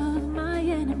presence of my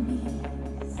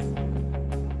enemies.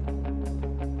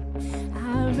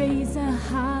 I raise a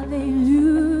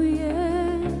hallelujah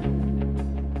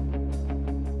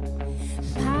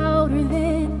louder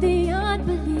than the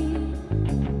unbelief.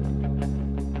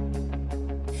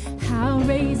 I'll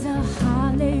raise a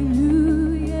hallelujah.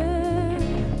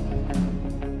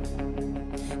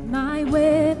 My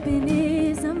weapon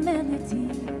is a melody.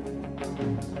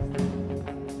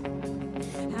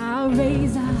 I'll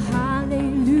raise a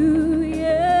hallelujah.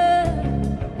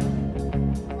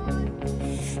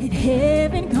 And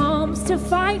heaven comes to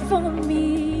fight for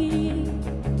me.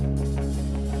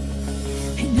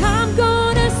 And I'm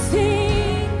gonna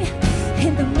sing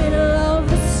in the middle of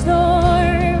the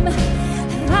storm.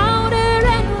 Louder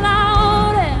and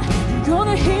louder, you're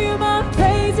gonna hear my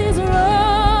praises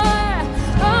roar.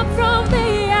 Up from the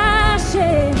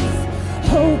ashes,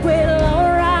 hope will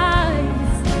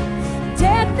arise.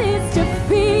 Death is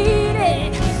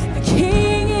defeated, the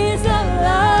King is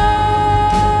alive.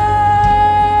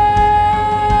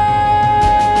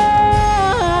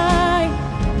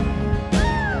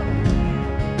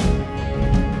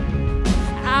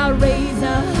 I'll raise a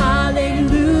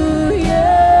hallelujah.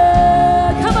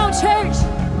 Come on, church.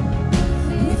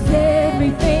 With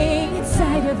everything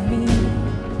inside of me,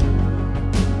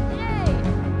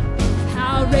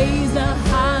 I'll raise a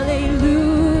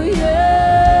hallelujah.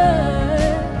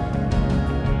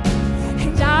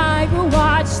 And I will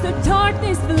watch the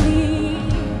darkness flee.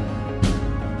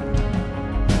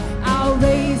 I'll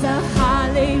raise a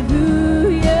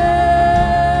hallelujah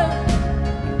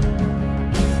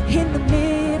in the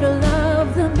middle of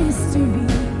the mystery.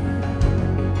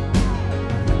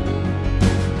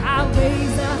 I'll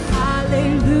raise a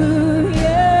hallelujah.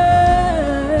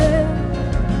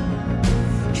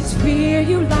 'Cause fear,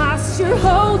 you lost your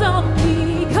hold on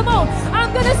me. Come on, I'm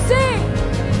gonna sing.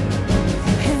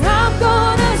 And I'm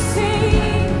gonna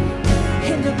sing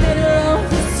in the middle of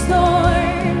the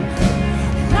storm.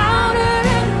 Louder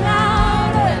and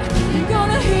louder, you're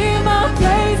gonna hear my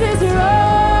praises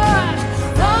roar.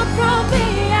 Up from the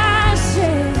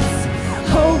ashes,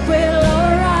 hope will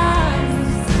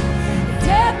arise.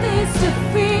 Death is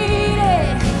defeated,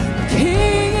 the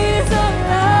King is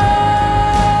alive.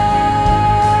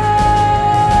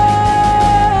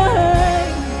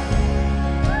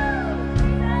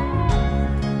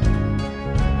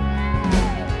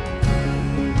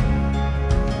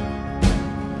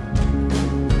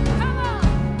 Come on.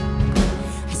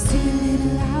 Sing a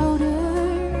little louder.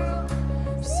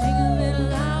 Sing a little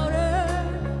louder.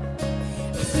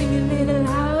 Sing a little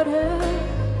louder.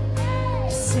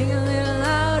 Sing a little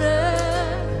louder.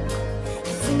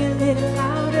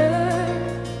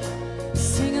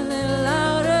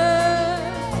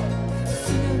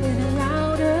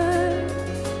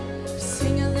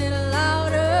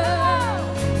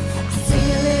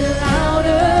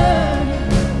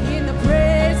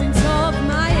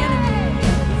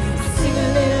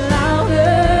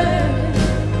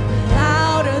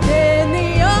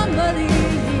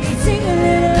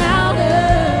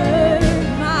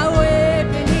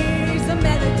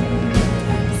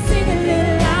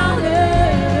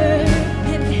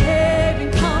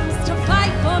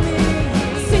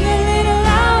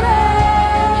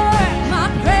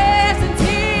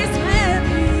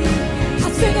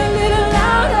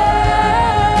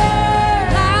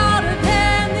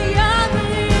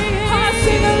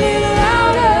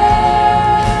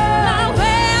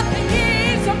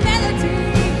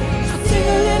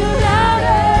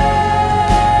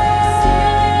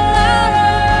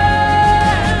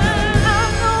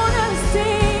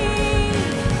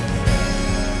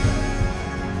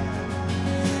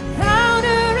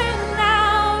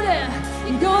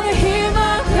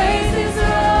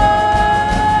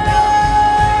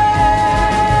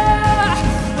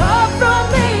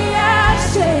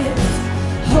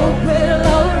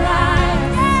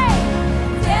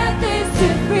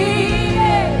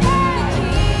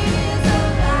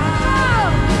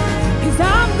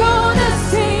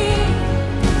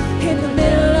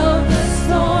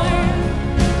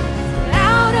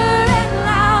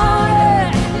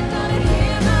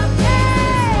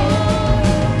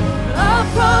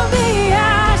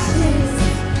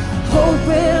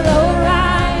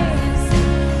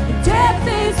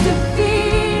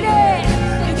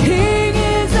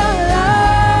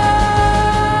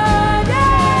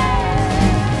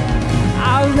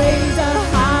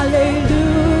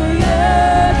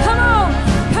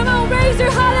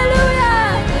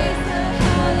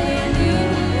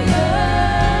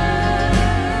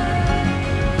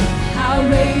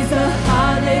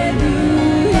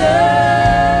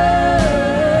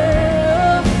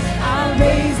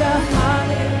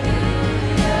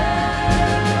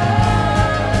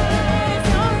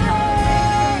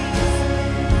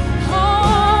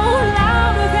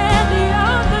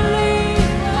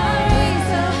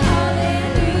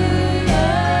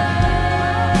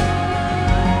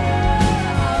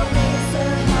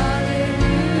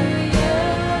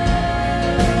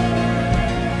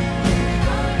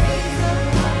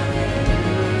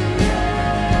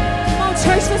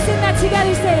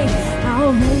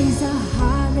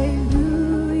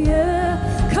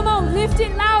 lift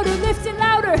it louder, lift it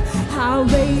louder. I'll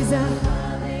raise a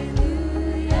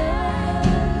hallelujah.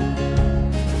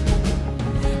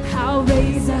 I'll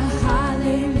raise a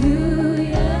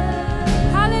hallelujah.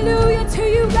 Hallelujah to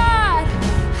you, God.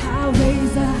 I'll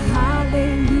raise a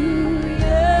hallelujah.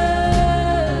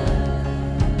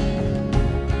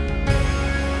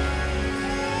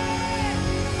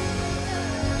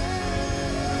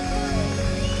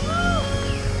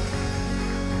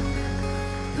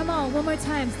 One more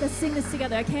time. Let's sing this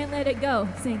together. I can't let it go.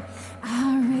 Sing.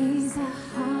 I'll raise a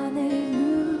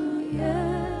hallelujah.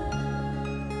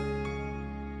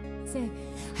 Say,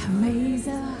 I'll raise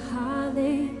a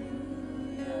hallelujah.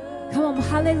 Come on,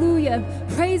 hallelujah.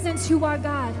 Praise unto our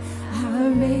God.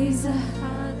 I'll raise a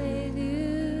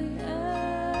hallelujah.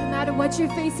 No matter what you're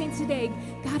facing today,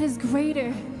 God is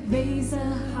greater. Raise a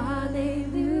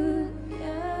hallelujah.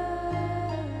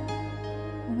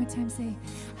 One more time. Say,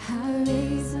 I'll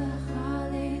raise a hallelujah.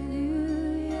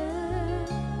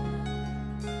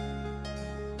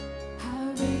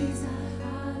 I'll raise a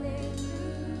hallelujah.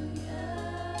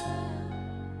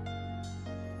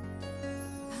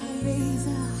 I'll raise a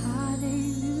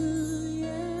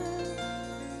hallelujah.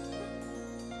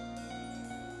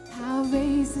 I'll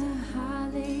raise a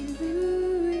hallelujah.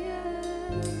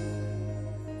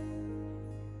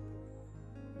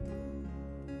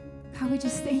 God, we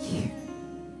just thank you.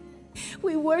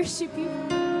 We worship you.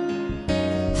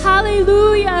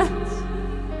 Hallelujah.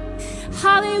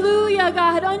 Hallelujah,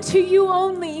 God, unto you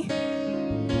only.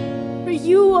 For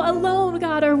you alone,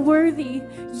 God, are worthy.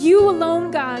 You alone,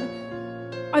 God,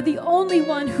 are the only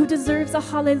one who deserves a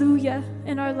hallelujah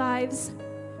in our lives.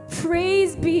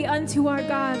 Praise be unto our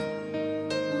God.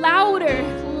 Louder,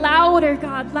 louder,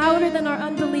 God, louder than our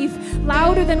unbelief,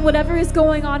 louder than whatever is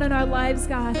going on in our lives,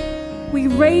 God. We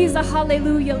raise a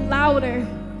hallelujah louder.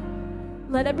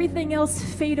 Let everything else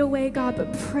fade away, God,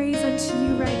 but praise unto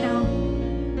you right now.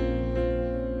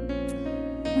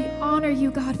 We honor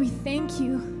you, God. We thank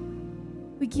you.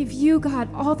 We give you,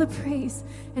 God, all the praise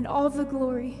and all the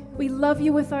glory. We love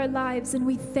you with our lives, and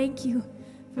we thank you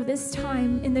for this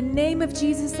time. In the name of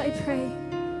Jesus, I pray.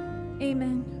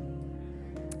 Amen.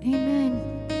 Amen.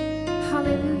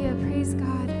 Hallelujah. Praise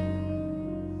God.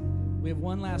 We have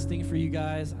one last thing for you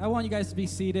guys. I want you guys to be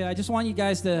seated. I just want you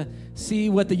guys to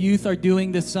see what the youth are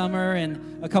doing this summer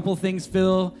and a couple of things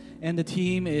Phil and the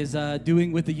team is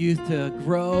doing with the youth to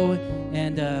grow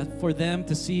and for them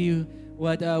to see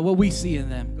what we see in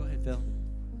them. Go ahead, Phil.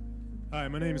 Hi,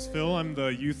 my name is Phil. I'm the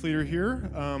youth leader here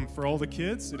for all the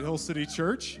kids at Hill City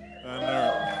Church.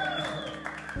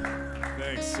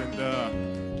 Thanks.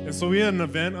 And so we had an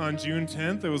event on June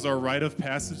 10th. It was our Rite of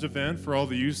Passage event for all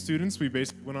the youth students. We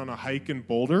basically went on a hike in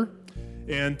Boulder.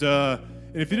 And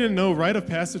if you didn't know, Rite of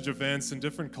Passage events in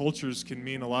different cultures can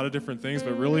mean a lot of different things,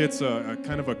 but really it's a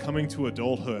kind of a coming to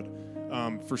adulthood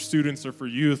for students or for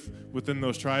youth within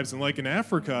those tribes. And like in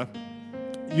Africa,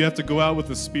 you have to go out with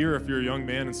a spear if you're a young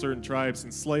man in certain tribes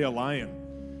and slay a lion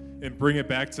and bring it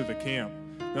back to the camp.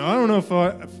 Now, I don't know if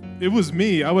it was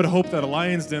me. I would hope that a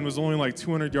lion's den was only like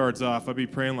 200 yards off. I'd be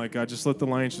praying like, God, just let the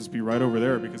lions just be right over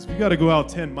there. Because if you got to go out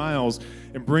 10 miles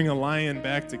and bring a lion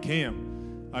back to camp,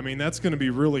 I mean, that's going to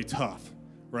be really tough,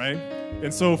 right?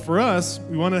 And so for us,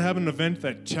 we wanted to have an event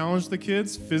that challenged the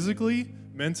kids physically,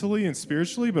 mentally, and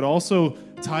spiritually, but also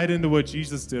tied into what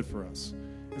Jesus did for us.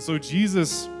 And so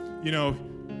Jesus,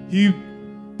 he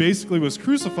basically was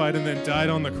crucified and then died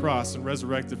on the cross and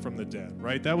resurrected from the dead,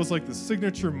 right? That was like the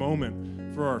signature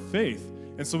moment for our faith.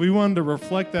 And so we wanted to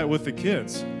reflect that with the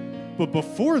kids. But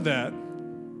before that,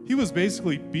 he was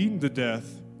basically beaten to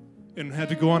death and had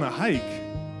to go on a hike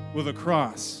with a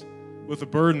cross, with a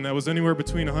burden that was anywhere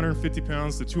between 150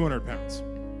 pounds to 200 pounds.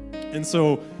 And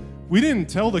so we didn't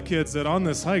tell the kids that on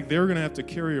this hike they were going to have to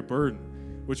carry a burden,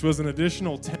 which was an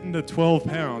additional 10 to 12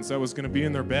 pounds that was going to be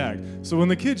in their bag. So when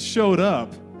the kids showed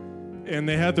up and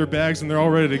they had their bags and they're all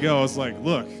ready to go, I was like,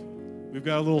 look, we've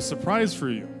got a little surprise for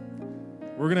you.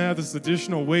 We're going to have this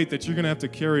additional weight that you're going to have to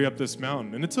carry up this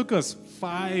mountain. And it took us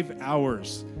 5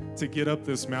 hours to get up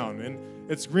this mountain. And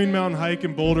it's Green Mountain Hike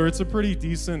in Boulder. It's a pretty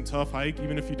decent, tough hike,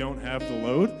 even if you don't have the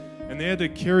load. And they had to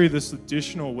carry this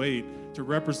additional weight to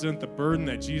represent the burden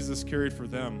that Jesus carried for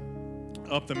them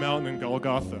up the mountain in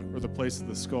Golgotha, or the place of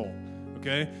the skull,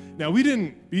 okay? Now, we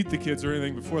didn't beat the kids or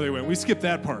anything before they went. We skipped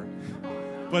that part.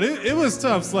 But it was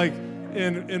tough. It's like,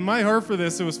 in my heart for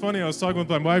this, it was funny. I was talking with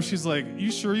my wife. She's like,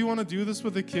 you sure you want to do this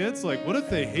with the kids? Like, what if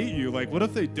they hate you? Like, what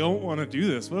if they don't want to do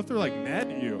this? What if they're, like, mad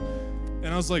at you? And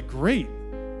I was like, great.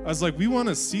 I was like, we want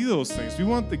to see those things. We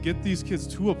want to get these kids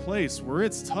to a place where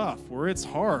it's tough, where it's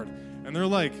hard. And they're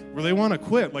like, where they want to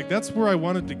quit. Like, that's where I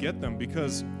wanted to get them,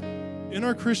 because in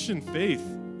our Christian faith,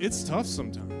 it's tough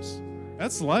sometimes.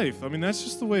 That's life. I mean, that's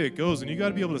just the way it goes. And you got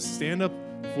to be able to stand up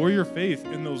for your faith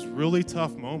in those really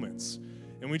tough moments.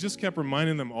 And we just kept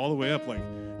reminding them all the way up, like,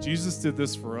 Jesus did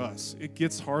this for us. It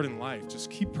gets hard in life.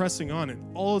 Just keep pressing on. And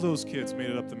all of those kids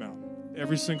made it up the mountain.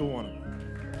 Every single one of them.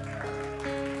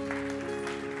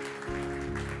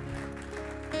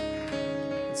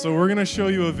 So we're going to show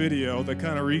you a video that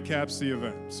kind of recaps the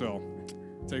event. So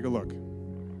take a look.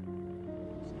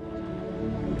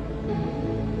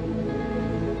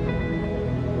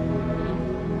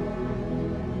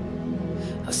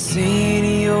 I've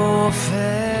seen your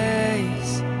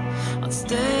face on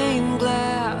stained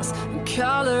glass and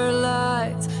color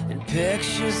lights and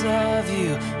pictures of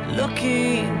you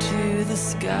looking to the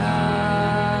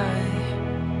sky.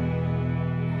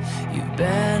 You've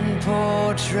been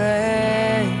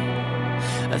portrayed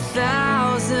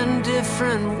 1,000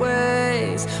 different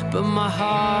ways, but my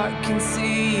heart can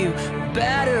see you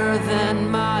better than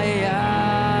my eyes.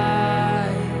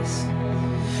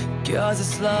 'Cause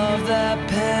it's love that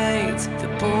paints the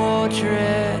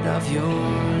portrait of your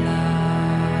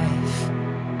life.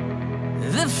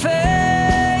 The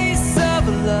face of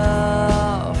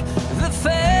love, the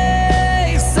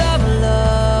face of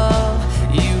love.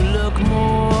 You look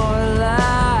more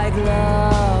like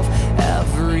love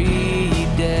every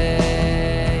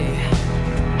day.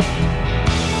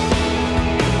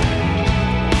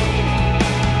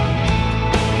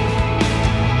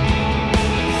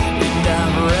 And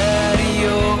I've read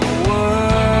your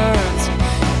words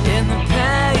in the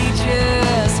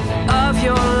pages of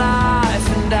your life,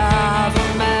 and I've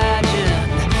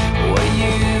imagined what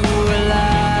you were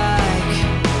like.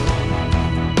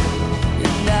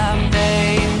 And I may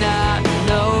not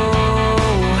know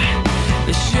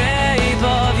the shape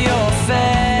of your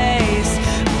face,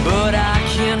 but I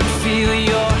can feel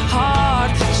your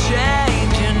heart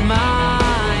changing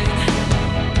mine.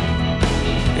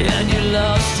 And your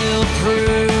love still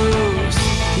proves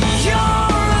you're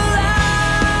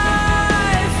alive.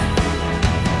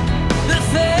 The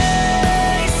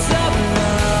face of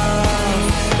love,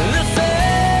 the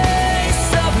face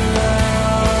of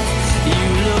love. You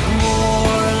look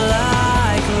more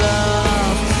like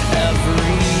love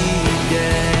every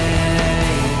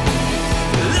day.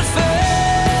 The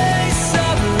face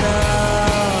of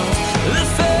love, the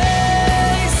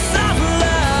face of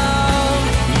love.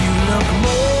 You look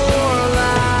more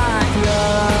like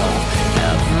love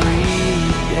every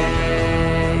day.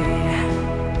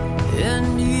 And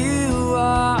you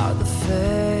are the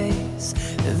face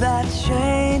that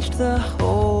changed the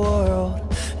whole world.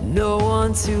 No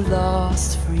one too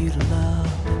lost for you to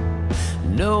love,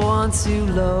 no one too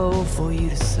low for you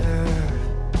to serve.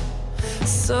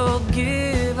 So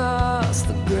give us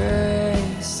the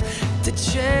grace to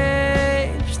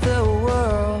change the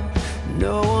world.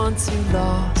 No one too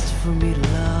lost for me to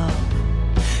love,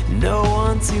 no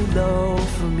one too low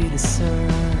for me to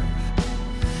serve.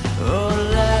 Oh,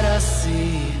 let us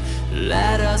see,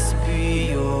 let us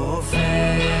be your face.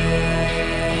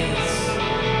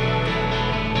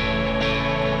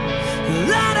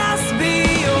 Let us be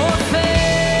your face.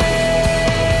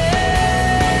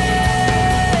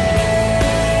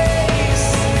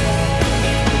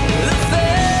 The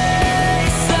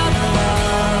face of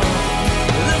love,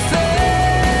 the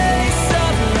face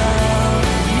of love.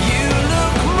 You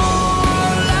look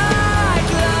more like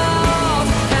love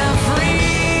every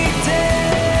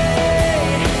day.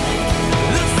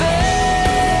 The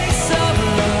face of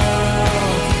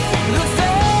love, the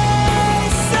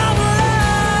face of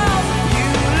love. You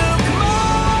look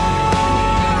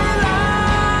more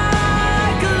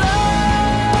like love,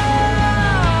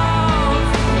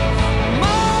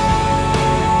 more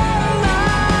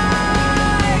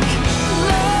like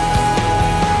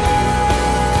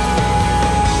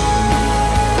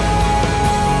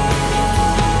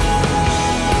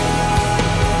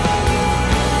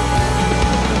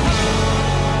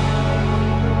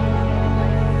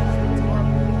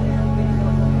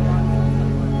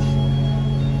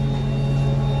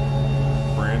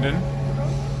Brandon,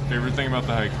 favorite thing about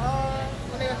the hike?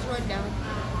 When I got thrown down.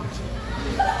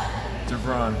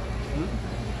 Devron,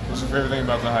 what's your favorite thing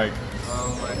about the hike?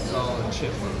 I saw a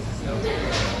chipmunk.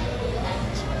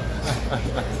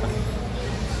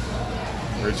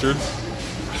 Richard?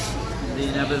 The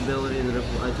inevitability that if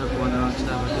I took one wrong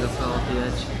step, I could have fell off the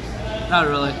edge. Not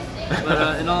really.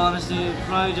 But in all honesty,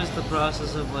 probably just the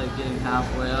process of like getting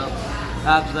halfway up.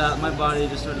 After that, my body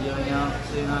just started giving out.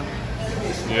 So, you know.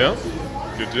 Yeah,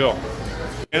 good deal.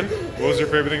 And what was your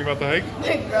favorite thing about the hike?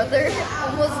 My brother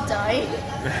almost died.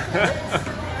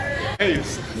 Hey,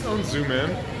 don't zoom in.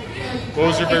 What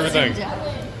was your favorite thing?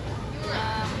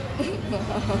 Going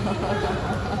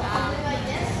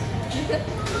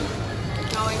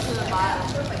to the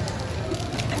bottom.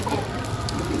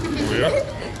 Yeah.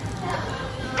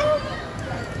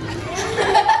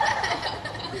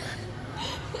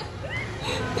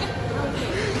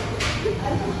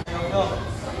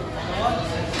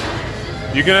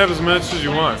 You can have as much as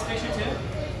you want.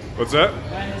 What's that?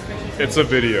 It's a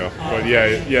video, but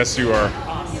yeah, yes, you are.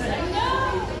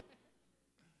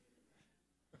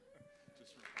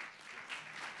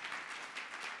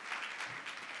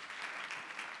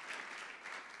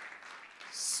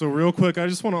 So real quick, I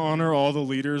just want to honor all the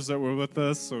leaders that were with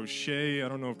us. So Shay, I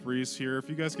don't know if Bree's here. If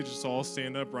you guys could just all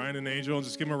stand up, Brian and Angel, and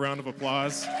just give them a round of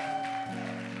applause.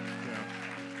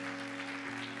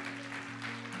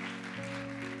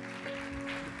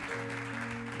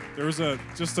 There was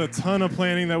just a ton of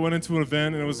planning that went into an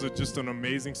event, and it was just an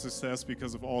amazing success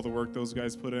because of all the work those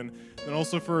guys put in. And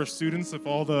also for our students, if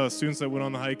all the students that went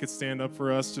on the hike could stand up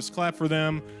for us, just clap for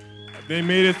them. They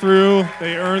made it through.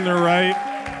 They earned their right.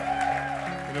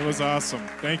 And it was awesome.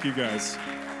 Thank you, guys.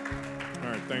 All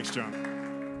right, thanks, John.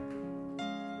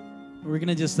 We're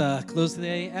gonna just close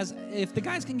today. As if the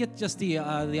guys can get just the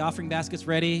offering baskets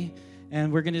ready,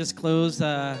 and we're gonna just close.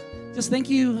 Just thank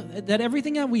you that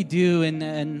everything that we do,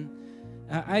 and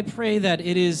I pray that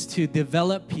it is to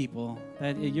develop people.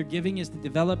 That your giving is to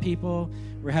develop people.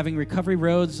 We're having recovery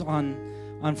roads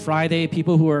on Friday.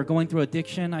 People who are going through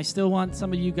addiction. I still want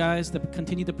some of you guys to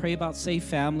continue to pray about safe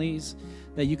families.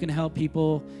 That you can help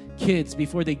people, kids,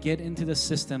 before they get into the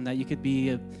system. That you could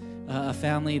be a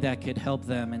family that could help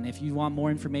them. And if you want more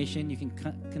information, you can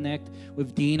connect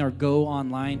with Dean or go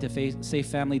online to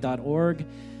safefamily.org,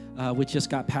 which just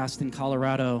got passed in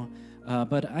Colorado.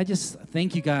 But I just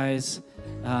thank you guys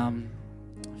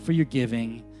for your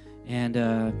giving. And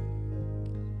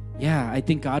I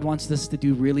think God wants us to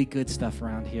do really good stuff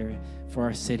around here for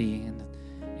our city.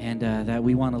 And that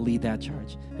we want to lead that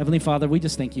charge. Heavenly Father, we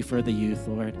just thank you for the youth,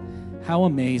 Lord. How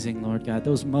amazing, Lord God,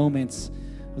 those moments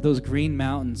of those green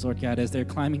mountains, Lord God, as they're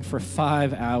climbing for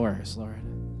 5 hours, Lord.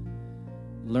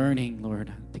 Learning,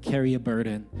 Lord, to carry a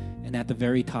burden, and at the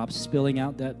very top, spilling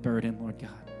out that burden, Lord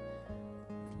God.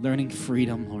 Learning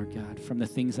freedom, Lord God, from the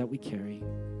things that we carry.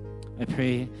 I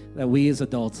pray that we as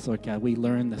adults, Lord God, we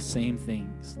learn the same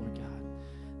things, Lord God.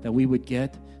 That we would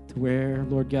get to where,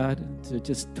 Lord God,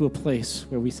 to a place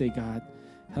where we say, God,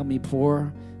 help me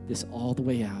pour this all the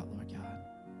way out, Lord God,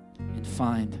 and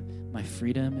find my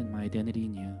freedom and my identity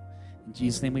in you. In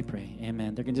Jesus' name we pray.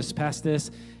 Amen. They're going to just pass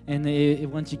this, and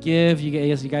once you give,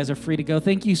 you guys are free to go.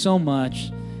 Thank you so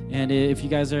much. And if you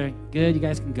guys are good, you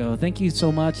guys can go. Thank you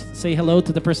so much. Say hello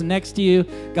to the person next to you.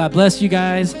 God bless you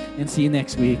guys, and see you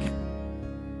next week.